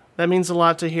 That means a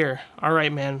lot to hear. All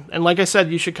right, man. And like I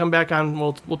said, you should come back on.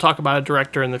 We'll talk about a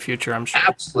director in the future, I'm sure.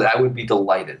 Absolutely. I would be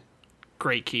delighted.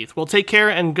 Great, Keith. Well, take care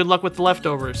and good luck with The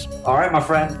Leftovers. All right, my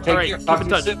friend. Take care. Keep in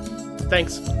touch.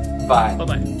 Thanks. Bye.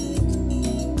 Bye-bye.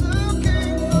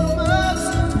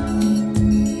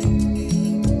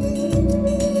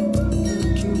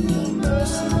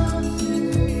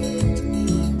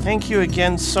 Thank you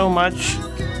again so much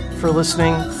for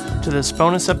listening. To this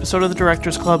bonus episode of the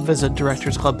Directors Club, visit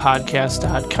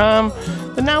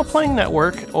directorsclubpodcast.com, the Now Playing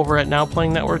Network over at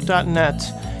nowplayingnetwork.net.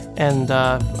 And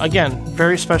again,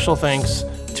 very special thanks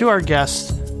to our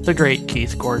guest, the great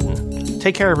Keith Gordon.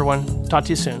 Take care, everyone. Talk to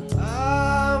you soon.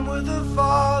 I'm with the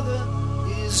father,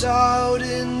 he's out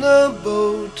in the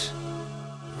boat,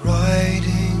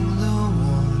 riding the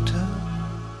water,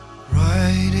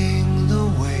 riding the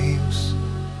waves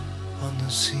on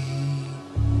the sea.